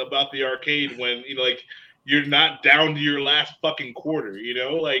something about the arcade when you're not down to your last fucking quarter,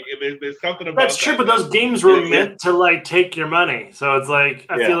 like there's something about that's true, but those games were meant to like take your money, so it's like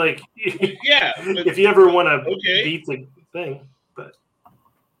I feel like if you ever want to beat the thing, but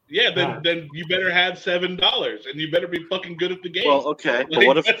then you better have $7 and you better be fucking good at the game. Well, okay, but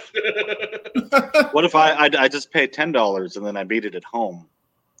what if I just pay $10 and then I beat it at home,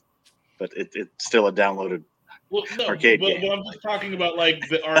 but it's still a downloaded. Well, no, arcade but game. I'm just talking about like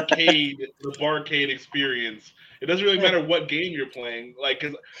the arcade, the barcade experience. It doesn't really matter what game you're playing. Like,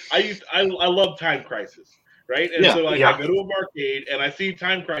 cause I love Time Crisis, right? And so I go to a barcade and I see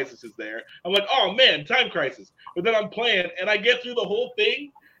Time Crisis is there. I'm like, oh man, Time Crisis. But then I'm playing and I get through the whole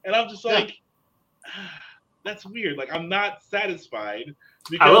thing and I'm just like, that's weird. Like I'm not satisfied.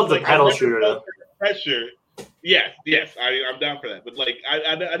 Because, I love the pedal shooter. Pressure. Yes, I'm down for that. But like,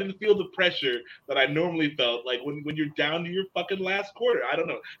 I didn't feel the pressure that I normally felt like when you're down to your fucking last quarter. I don't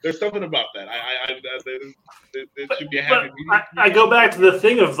know. There's something about that. There should be a happy. I go back to the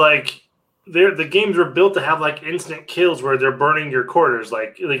thing of like, the games were built to have like instant kills where they're burning your quarters.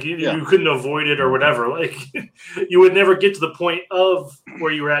 Like you couldn't avoid it or whatever. Like you would never get to the point of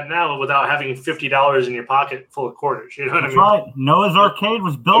where you were at now without having $50 in your pocket full of quarters. You know what I mean? Right. Noah's Arcade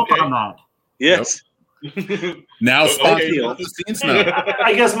was built on that. Yes. Now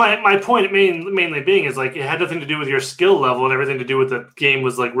I guess my point mainly being is like it had nothing to do with your skill level and everything to do with the game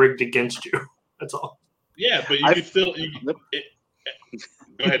was like rigged against you. That's all. Yeah, but you could still. Go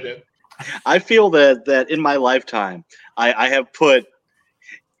ahead, Dan. I feel that in my lifetime, I have put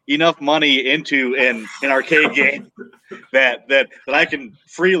enough money into an arcade game that I can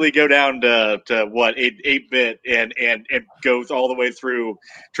freely go down to what 8-bit and go all the way through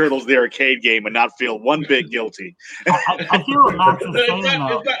Turtles the arcade game and not feel one bit guilty. I feel what Max is saying.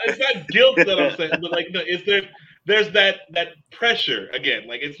 It's not guilt that I'm saying, but like there's that pressure again.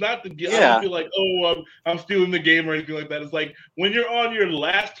 Like it's not the guilt. I don't feel like I'm stealing the game or anything like that. It's like when you're on your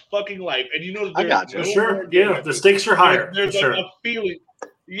last fucking life and you know there's the stakes are higher. There's like a feeling.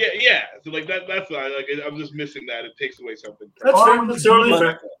 Yeah. So like that's like I'm just missing that. It takes away something. That's totally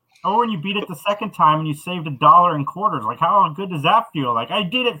fair. Or when you beat it the second time and you saved $1 in quarters, like how good does that feel? Like I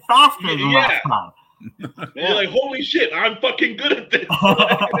did it faster than last time. You're like, holy shit, I'm fucking good at this.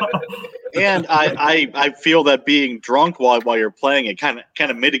 And I feel that being drunk while you're playing it kind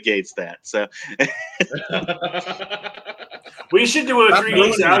of mitigates that. So we should do a 3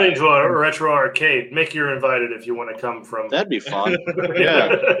 weeks outing to a retro arcade. Mick, you're invited if you want to come from. That'd be fun. Yeah,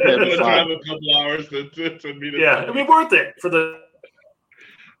 that'd be fun. A couple hours to meet. Yeah, it'd be worth it for the.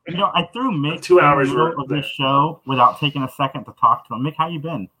 I threw Mick 2 hours of this show without taking a second to talk to him. Mick, how you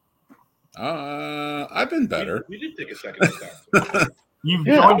been? I've been better. We did take a second to talk. You've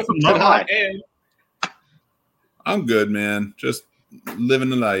joined some network. I'm good, man. Just living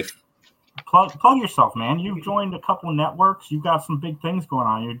the life. Plug yourself, man. You've joined a couple of networks. You've got some big things going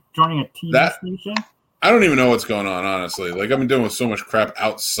on. You're joining a TV station. I don't even know what's going on, honestly. Like, I've been dealing with so much crap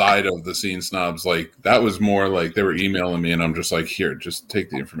outside of the Scene Snobs. Like, that was more like they were emailing me, and I'm just like, here, just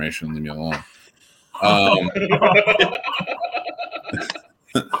take the information and leave me alone.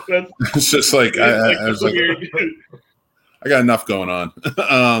 It's just like I was like, I got enough going on. We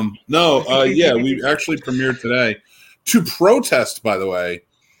actually premiered today to protest. By the way,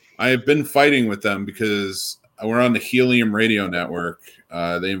 I have been fighting with them because we're on the Helium Radio Network.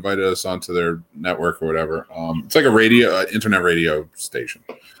 They invited us onto their network or whatever. It's like a internet radio station.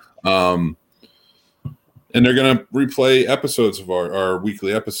 And they're going to replay episodes of our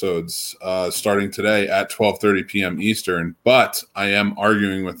weekly episodes starting today at 12:30 p.m. Eastern. But I am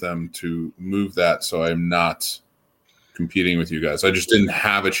arguing with them to move that so I'm not competing with you guys. I just didn't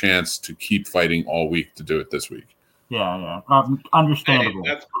have a chance to keep fighting all week to do it this week. Yeah. Understandable. Hey,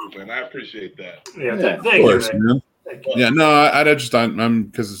 that's cool, man. I appreciate that. Thank you, man. Yeah, no, I'm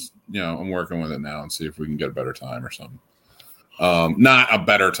because I'm working with it now and see if we can get a better time or something. Not a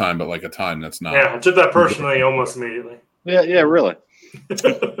better time, but like a time that's not. Yeah, I took that personally almost immediately. Yeah, really.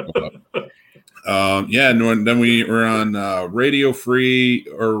 Then we were on Radio Free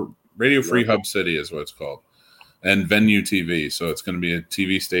Hub City is what it's called, and Venue TV. So it's going to be a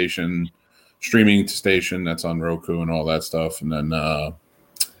TV station, streaming station that's on Roku and all that stuff, and then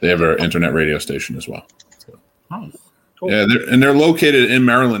they have an internet radio station as well. So. Nice. Cool. Yeah, they're located in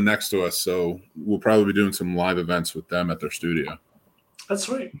Maryland next to us, so we'll probably be doing some live events with them at their studio. That's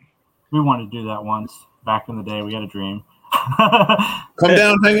sweet. We wanted to do that once back in the day. We had a dream. Come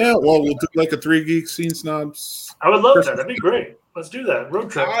down, hang out. Well, we'll do like a 3 Geek Scene Snobs. I would love that. That'd be great. Let's do that. Road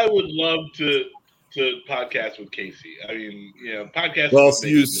trip. I would love to podcast with Casey. I mean, podcast. Well,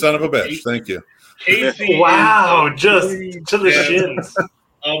 you son of a bitch. Thank you. Casey. Wow, just to the shins.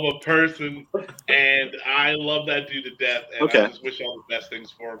 Of a person, and I love that dude to death, and I just wish all the best things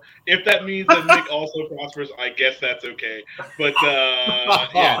for him. If that means that Nick also prospers, I guess that's okay. But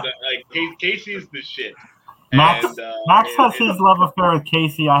Casey's the shit. Max has his love affair with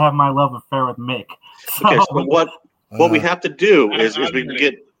Casey. I have my love affair with Mick. So. Okay, so what we have to do is we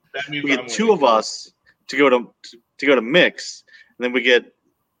get two of us to go to Mick's, and then we get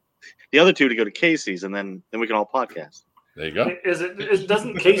the other two to go to Casey's, and then we can all podcast. There you go.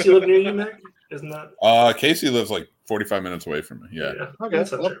 Doesn't Casey live near you, Mick? Isn't that? Casey lives like 45 minutes away from me. Yeah. Okay.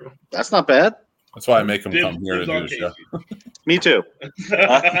 That's not bad. That's why I make him come here to do the show. Me too.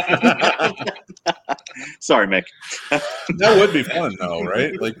 Sorry, Mick. That would be fun, though,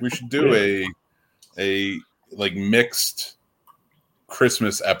 right? Like we should do a like mixed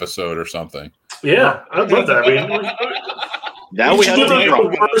Christmas episode or something. Yeah, I'd love that. I mean, now we have to do like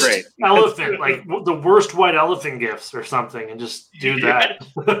the worst elephant, like the worst white elephant gifts or something, and just do that.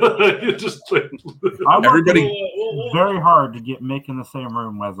 Just like, everybody very hard to get Mick in the same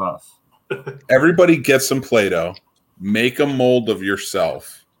room as us. Everybody get some Play-Doh, make a mold of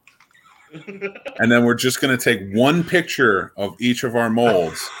yourself, and then we're just going to take one picture of each of our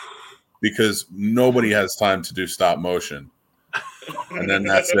molds because nobody has time to do stop motion. And then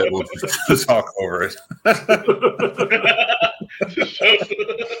that's it. We'll just talk over it.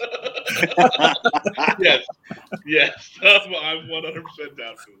 Yes. I'm 100%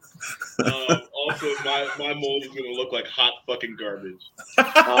 down for this. Also, my mold is going to look like hot fucking garbage.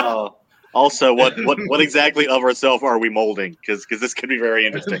 Also, what exactly of ourselves are we molding? Because this could be very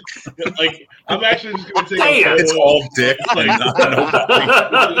interesting. Like, I'm actually just going to take it's all dick.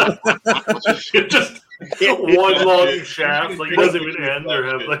 Just one long shaft, like it doesn't even end or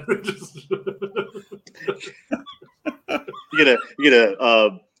have like just. You get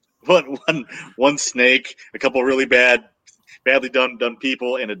a one snake, a couple really badly done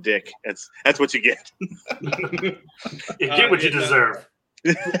people, and a dick. That's what you get. You get what you deserve.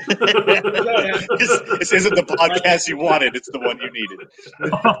 This isn't the podcast you wanted; it's the one you needed.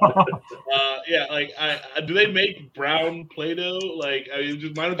 Do they make brown Play-Doh? Like, I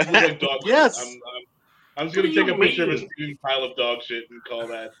mean, mine just look like dog. Yes. I'm just gonna take a picture of a steaming pile of dog shit and call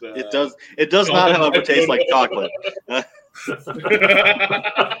that. It does not, however, taste like chocolate.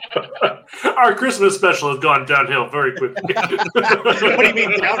 Our Christmas special has gone downhill very quickly. What do you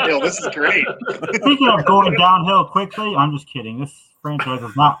mean downhill? This is great. Speaking of going downhill quickly, I'm just kidding. This franchise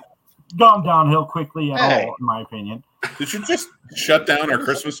has not gone downhill quickly at all, in my opinion. Did you just shut down our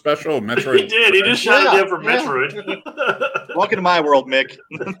Christmas special, Metroid? He did. He just shut it down for Metroid. Welcome to my world, Mick.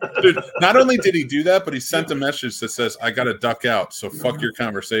 Dude, not only did he do that, but he sent a message that says, "I got to duck out, so fuck your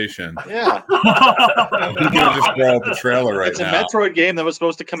conversation." Yeah. He's gonna just throw up the trailer right now. It's a Metroid game that was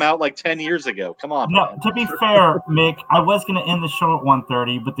supposed to come out like 10 years ago. Come on. No, to be fair, Mick, I was going to end the show at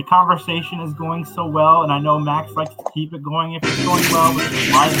 1:30, but the conversation is going so well, and I know Max likes to keep it going if it's going well. But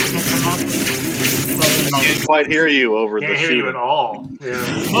why is I can't quite hear you over the Can't hear you at all. Yeah.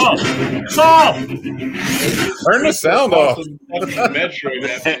 Turn the sound off.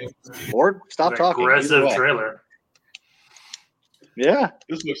 Or stop talking. Aggressive trailer. Yeah.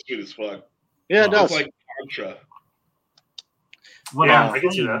 This looks good as fuck. Yeah, it does. It's like Contra. What I was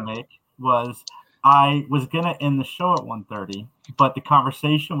going to make was I was going to end the show at 1:30, but the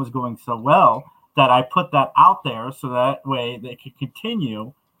conversation was going so well that I put that out there so that way they could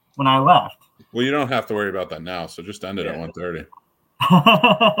continue when I left. Well, you don't have to worry about that now, so just end it at 1:30.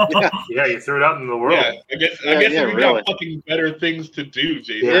 Yeah, you threw it out in the world. Yeah, I guess we got fucking better things to do,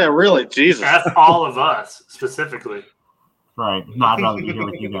 Jason. Yeah, really, Jesus. That's all of us, specifically. Right. No, I'd rather be here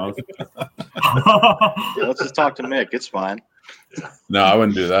with you guys. Yeah, let's just talk to Mick. It's fine. No, I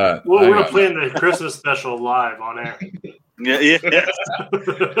wouldn't do that. Well, we're playing the Christmas special live on air. Yeah.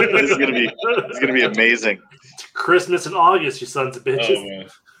 It's gonna be amazing. It's Christmas in August, you sons of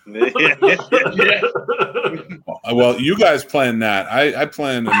bitches. I Well, you guys plan that. I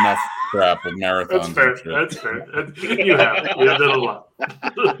plan enough crap with marathons. That's fair. You have done a lot.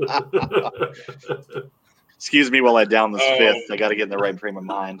 Excuse me while I down this fifth. I got to get in the right frame of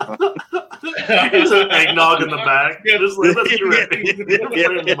mind. There's an eggnog in the back. Just like, let's get ready.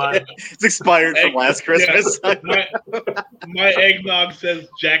 It's expired from last Christmas. My eggnog says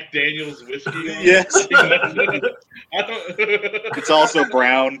Jack Daniel's whiskey on it. Yes. It's also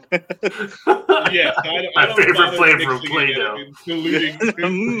brown. Yes, My favorite flavor of Play-Doh. I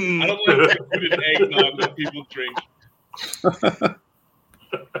don't like diluted eggnog that people drink.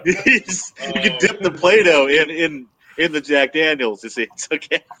 You can dip the Play-Doh in the Jack Daniels. You see, it's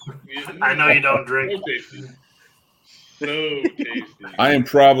okay. I know you don't drink. So tasty. I am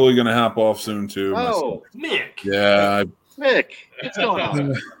probably going to hop off soon too. Oh, Mick. Yeah. Mick, what's going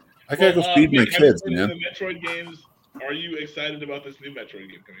on? I gotta go feed my kids, man. The Metroid games. Are you excited about this new Metroid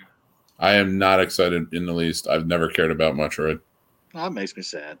game coming out? I am not excited in the least. I've never cared about Metroid. That makes me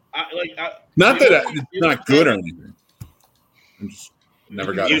sad. Not that it's not good or anything. I'm just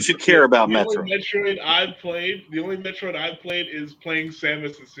never got. You should care about the Metroid. Only Metroid I've played is playing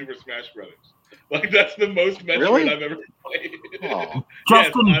Samus in Super Smash Brothers. Like that's the most Metroid Really? I've ever played. Oh.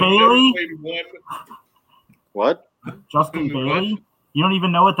 Justin I've never Bailey? played one. What? Justin Bailey? You don't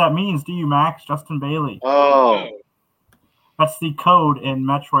even know what that means, do you, Max? Justin Bailey. Oh. That's the code in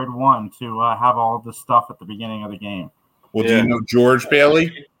Metroid 1 to have all this stuff at the beginning of the game. Well, do you know George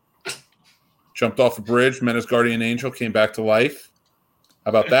Bailey? Jumped off a bridge, met his guardian angel, came back to life. How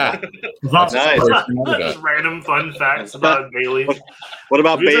about that? That's nice. Just random fun facts about Bailey. What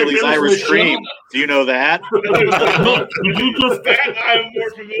about Have you ever Bailey's been to Irish the show? Cream? Do you know that? Did you just That I'm more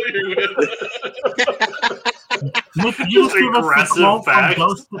familiar with. Nick, did you just give us the Aggressive quote from facts.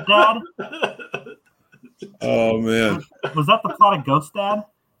 Ghost Dad? Oh man. Was that the plot of Ghost Dad?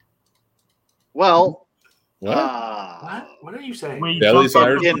 Well, What? What are you saying? Where you Bailey's jump off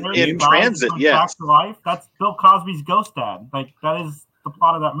Irish the In- bridge, in dies, transit, comes yes. back to life? That's Bill Cosby's Ghost Dad. Like that is the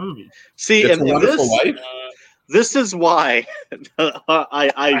plot of that movie. see, It's and a Wonderful this, Life? this is why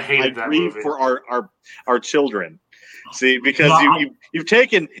I hated that grieve movie. for our children. See, because Yeah, you've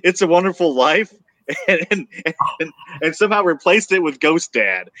taken It's a Wonderful Life and somehow replaced it with Ghost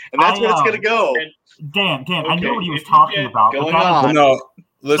Dad, and that's where it's going to go. Dan, I Okay, knew what he was if you talking get about. But going that is, on. No, that is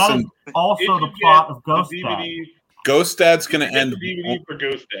listen. also If the you plot get of Ghost the Dad. DVD, Ghost Dad's going if to you end. get the DVD for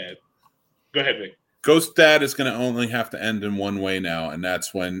Ghost Dad. Go ahead, Vic. Ghost Dad is going to only have to end in one way now, and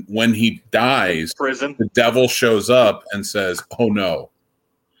that's when he dies, Prison. the devil shows up and says, "Oh no,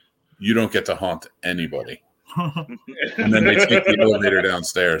 you don't get to haunt anybody." And then they take the elevator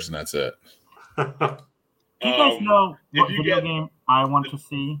downstairs, and that's it. Do you guys know if what you video get- game I want to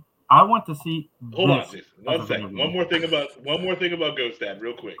see? I want to see Hold on, this. Jason. as One a video second. game. One more thing about Ghost Dad,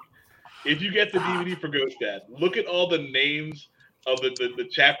 real quick. If you get the DVD for Ghost Dad, look at all the names of the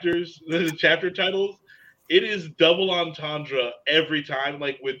chapters, the chapter titles. It is double entendre every time.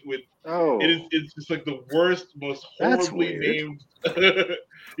 Like with Oh, it's just like the worst, most That's horribly weird. named.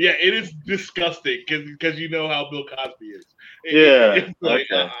 Yeah, it is disgusting because you know how Bill Cosby is. Yeah, It's like,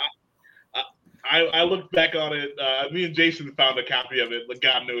 okay. I looked back on it. Me and Jason found a copy of it, like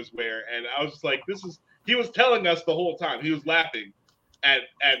God knows where, and I was just like, "This is." He was telling us the whole time. He was laughing at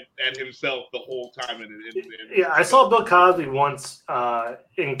himself the whole time. Yeah, I saw Bill Cosby once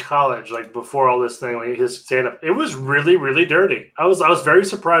in college, like before all this thing, like his stand-up. It was really, really dirty. I was very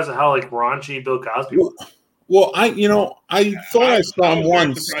surprised at how like raunchy Bill Cosby was. Well, I thought I saw him was very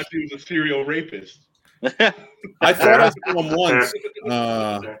once. surprised he was a serial rapist. I thought I saw him once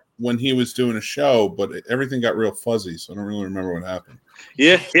when he was doing a show, but everything got real fuzzy, so I don't really remember what happened.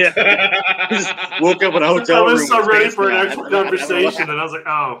 Yeah. Just woke up in a hotel I room. was so with ready face for an down. actual conversation, and I was like,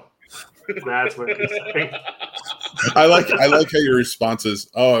 "Oh, that's what he's saying." I like how your response is,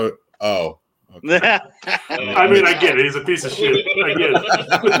 "Oh." Okay. I mean, I get it. He's a piece of shit. I get it.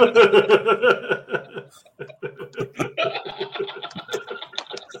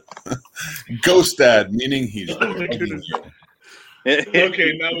 Ghost Dad, meaning he's.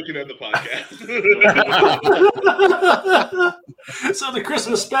 Okay, now we can end the podcast. So the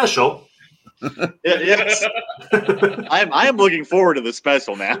Christmas special. Yes. I am looking forward to the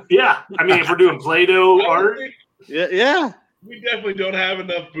special now. Yeah, I mean, if we're doing Play-Doh art, yeah. We definitely don't have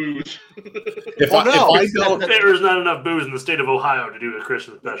enough booze. If I don't, there's not enough booze in the state of Ohio to do a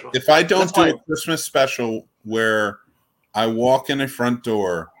Christmas special. if I don't do a Christmas special where I walk in a front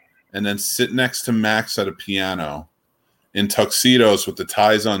door and then sit next to Max at a piano in tuxedos with the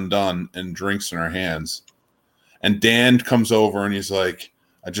ties undone and drinks in our hands, and Dan comes over and he's like,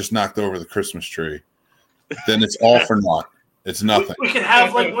 "I just knocked over the Christmas tree," then it's all for naught. It's nothing. We could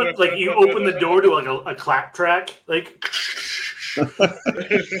have like you open the door to like a clap track, like.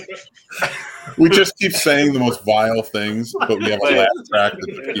 We just keep saying the most vile things, but we have a laugh track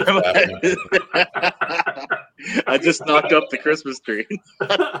that keeps laughing. I just knocked up the Christmas tree.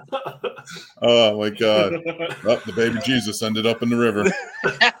 Oh my God! Oh, the baby Jesus ended up in the river.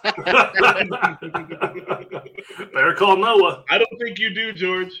 Better call Noah. I don't think you do,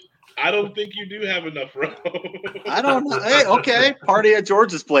 George. I don't think you do have enough room. I don't know. Hey, okay. Party at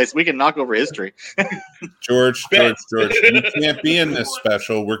George's place. We can knock over his tree. George, you can't be in this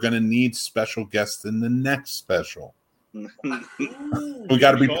special. We're going to need special guests in the next special. We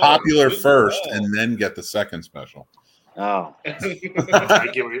got to be popular first and then get the second special. Oh.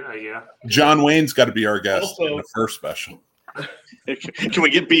 Yeah. John Wayne's got to be our guest in the first special. Can we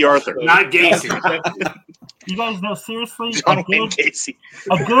get B. Arthur? Not Gacy. You guys know, seriously, John Wayne Gacy.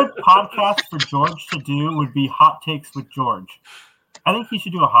 A good podcast for George to do would be Hot Takes with George. I think he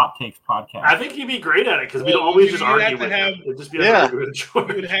should do a Hot Takes podcast. I think he'd be great at it because we'd always just argue with him. It'd just be with George. You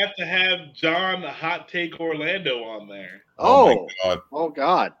would have to have John Hot Take Orlando on there. Oh, my God. Oh,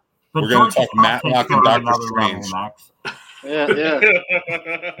 God. We're going to talk Matlock and Doctor Strange.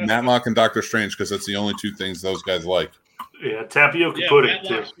 Yeah. Matlock and Doctor Strange, because that's the only two things those guys like. Yeah, tapioca pudding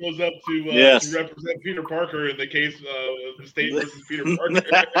Matlock too. goes up to represent Peter Parker in the case of the state versus Peter Parker.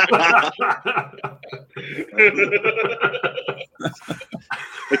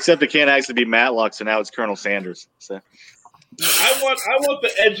 Except it can't actually be Matlock, so now it's Colonel Sanders. So I want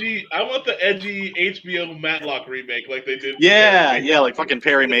the edgy HBO Matlock remake like they did. Yeah, like fucking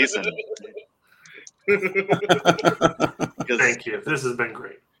Perry Mason. Thank you. This has been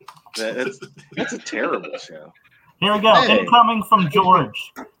great. That's a terrible show. Here we go. Hey. Incoming from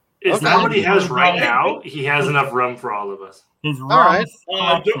George. Is that what he has right now? He has enough rum for all of us. His All right.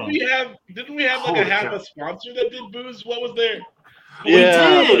 Didn't we have like a half a sponsor that did booze? What was there? We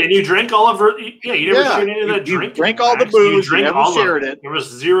did, and you drank all of her. Yeah, you never shared any of that you drink. drank all the booze. You never shared it. There was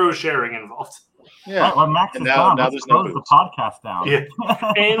zero sharing involved. Yeah. Right, well, Max is gone. Let's close the podcast down. Yeah.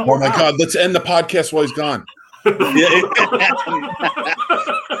 And Oh my God! Let's end the podcast while he's gone.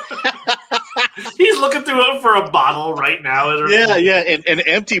 He's looking through it for a bottle right now. An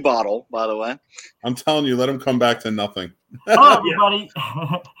empty bottle, by the way. I'm telling you, let him come back to nothing. Hello, everybody.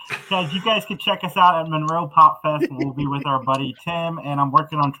 Guys, you guys can check us out at Monroe Pop Fest. We'll be with our buddy Tim, and I'm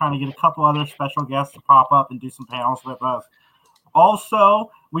working on trying to get a couple other special guests to pop up and do some panels with us.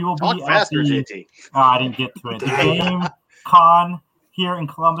 Also, we will be at the I didn't get to it. The Game Con here in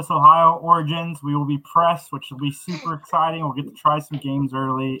Columbus, Ohio, Origins. We will be pressed, which will be super exciting. We'll get to try some games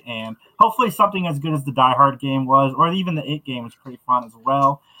early, and hopefully something as good as the Die Hard game was, or even the It game was pretty fun as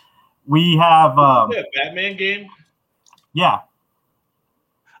well. We have Batman game. Yeah.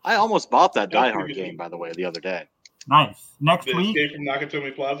 I almost bought that Die Hard game, by the way, the other day. Nice. Next The week. Escape from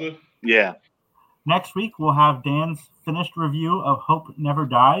Nakatomi Plaza. Yeah. Next week, we'll have Dan's finished review of Hope Never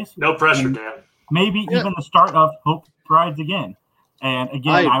Dies. No pressure, and Dan. Maybe even the start of Hope Rides Again. And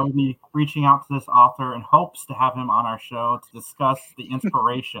again, I will be reaching out to this author in hopes to have him on our show to discuss the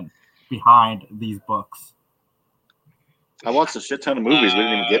inspiration behind these books. I watched a shit ton of movies. We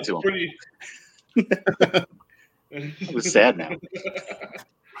didn't even get to them. I was sad now.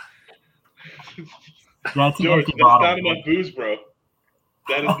 Yeah, it's an George, empty that's bottle. not enough booze, bro.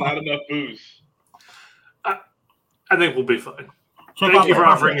 That is not enough booze. I think we'll be fine. Check Thank out you the for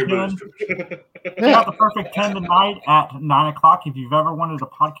offering your Perfect booze. 10. Check out the Perfect 10 tonight at 9 o'clock. If you've ever wanted a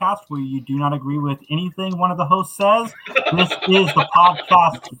podcast where you do not agree with anything one of the hosts says, this is the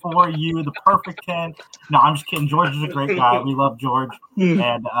podcast for you. The Perfect 10. No, I'm just kidding. George is a great guy. We love George.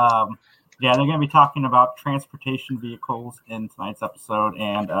 And yeah, they're going to be talking about transportation vehicles in tonight's episode.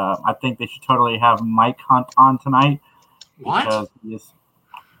 And I think they should totally have Mike Hunt on tonight. What?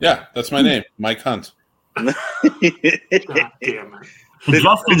 Yeah, that's my name, Mike Hunt. God damn it. Did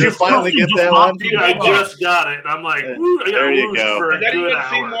you finally get that one? Dude, I just got it. I'm like, woo, I got There you wooed go. for a Have you good guys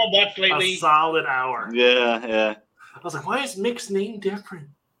seen hour. more butts lately? A solid hour. Yeah. I was like, why is Mick's name different?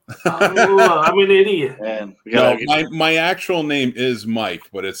 Oh, I'm an idiot. And No, my actual name is Mike,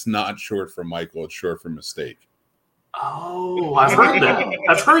 but it's not short for Michael. It's short for mistake. Oh, I've heard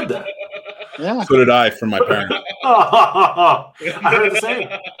that. Yeah. So did I from my parents. I heard the same.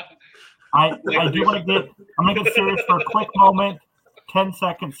 I do want to I'm going to get serious for a quick moment,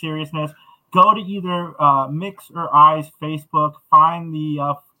 10-second seriousness. Go to either Mix or I's Facebook, find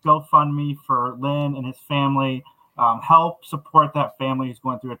the GoFundMe for Lynn and his family. Help support that family who's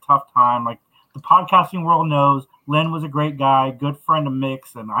going through a tough time. Like the podcasting world knows, Lynn was a great guy, good friend of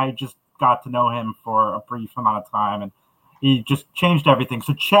Mix, and I just got to know him for a brief amount of time. And He just changed everything.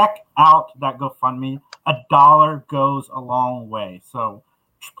 So check out that GoFundMe. $1 goes a long way. So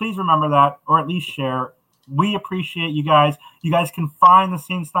please remember that, or at least share. We appreciate you guys. You guys can find the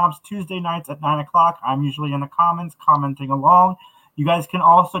Scene Stomps Tuesday nights at 9 o'clock. I'm usually in the comments commenting along. You guys can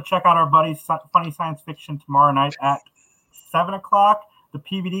also check out our buddies Funny Science Fiction tomorrow night at 7 o'clock. The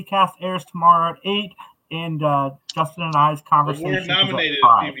PVD cast airs tomorrow at 8. And Justin and I's conversation is at 5.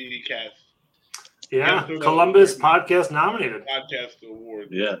 PVD cast. Yeah, Columbus Podcast nominated. Podcast award.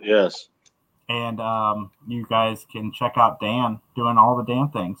 Yeah, yes. And you guys can check out Dan doing all the Dan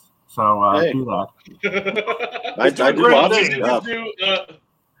things. So do that. I do lots of stuff.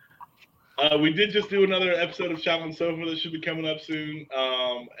 We did just do another episode of Chop on Sofa that should be coming up soon.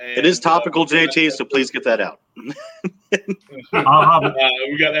 And, it is topical, JT, so please get that out. We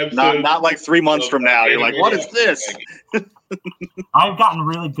got episodes. Not like 3 months from now. You're like, what is this? I've gotten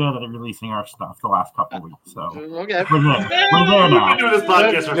really good at releasing our stuff the last couple of weeks. So okay. We're there now. We've been doing this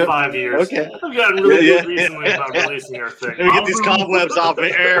podcast for 5 years. Okay. We've gotten really good recently about releasing our thing. We get these cobwebs off.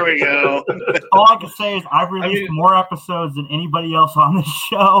 There we go. All I can say is I've released more episodes than anybody else on this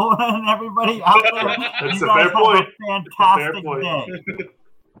show, and everybody out there. That's you a guys fair point. have a fantastic day.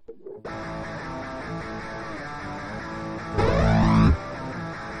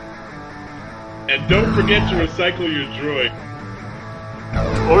 And don't forget to recycle your droid.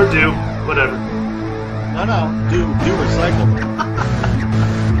 Or do, whatever. No, do recycle.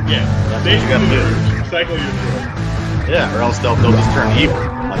 Yeah, that's what you gotta do. Recycle your droid. Yeah, or else they'll just turn evil,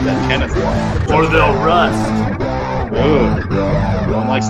 like that Kenneth one. Or they'll rust. Ooh. One likes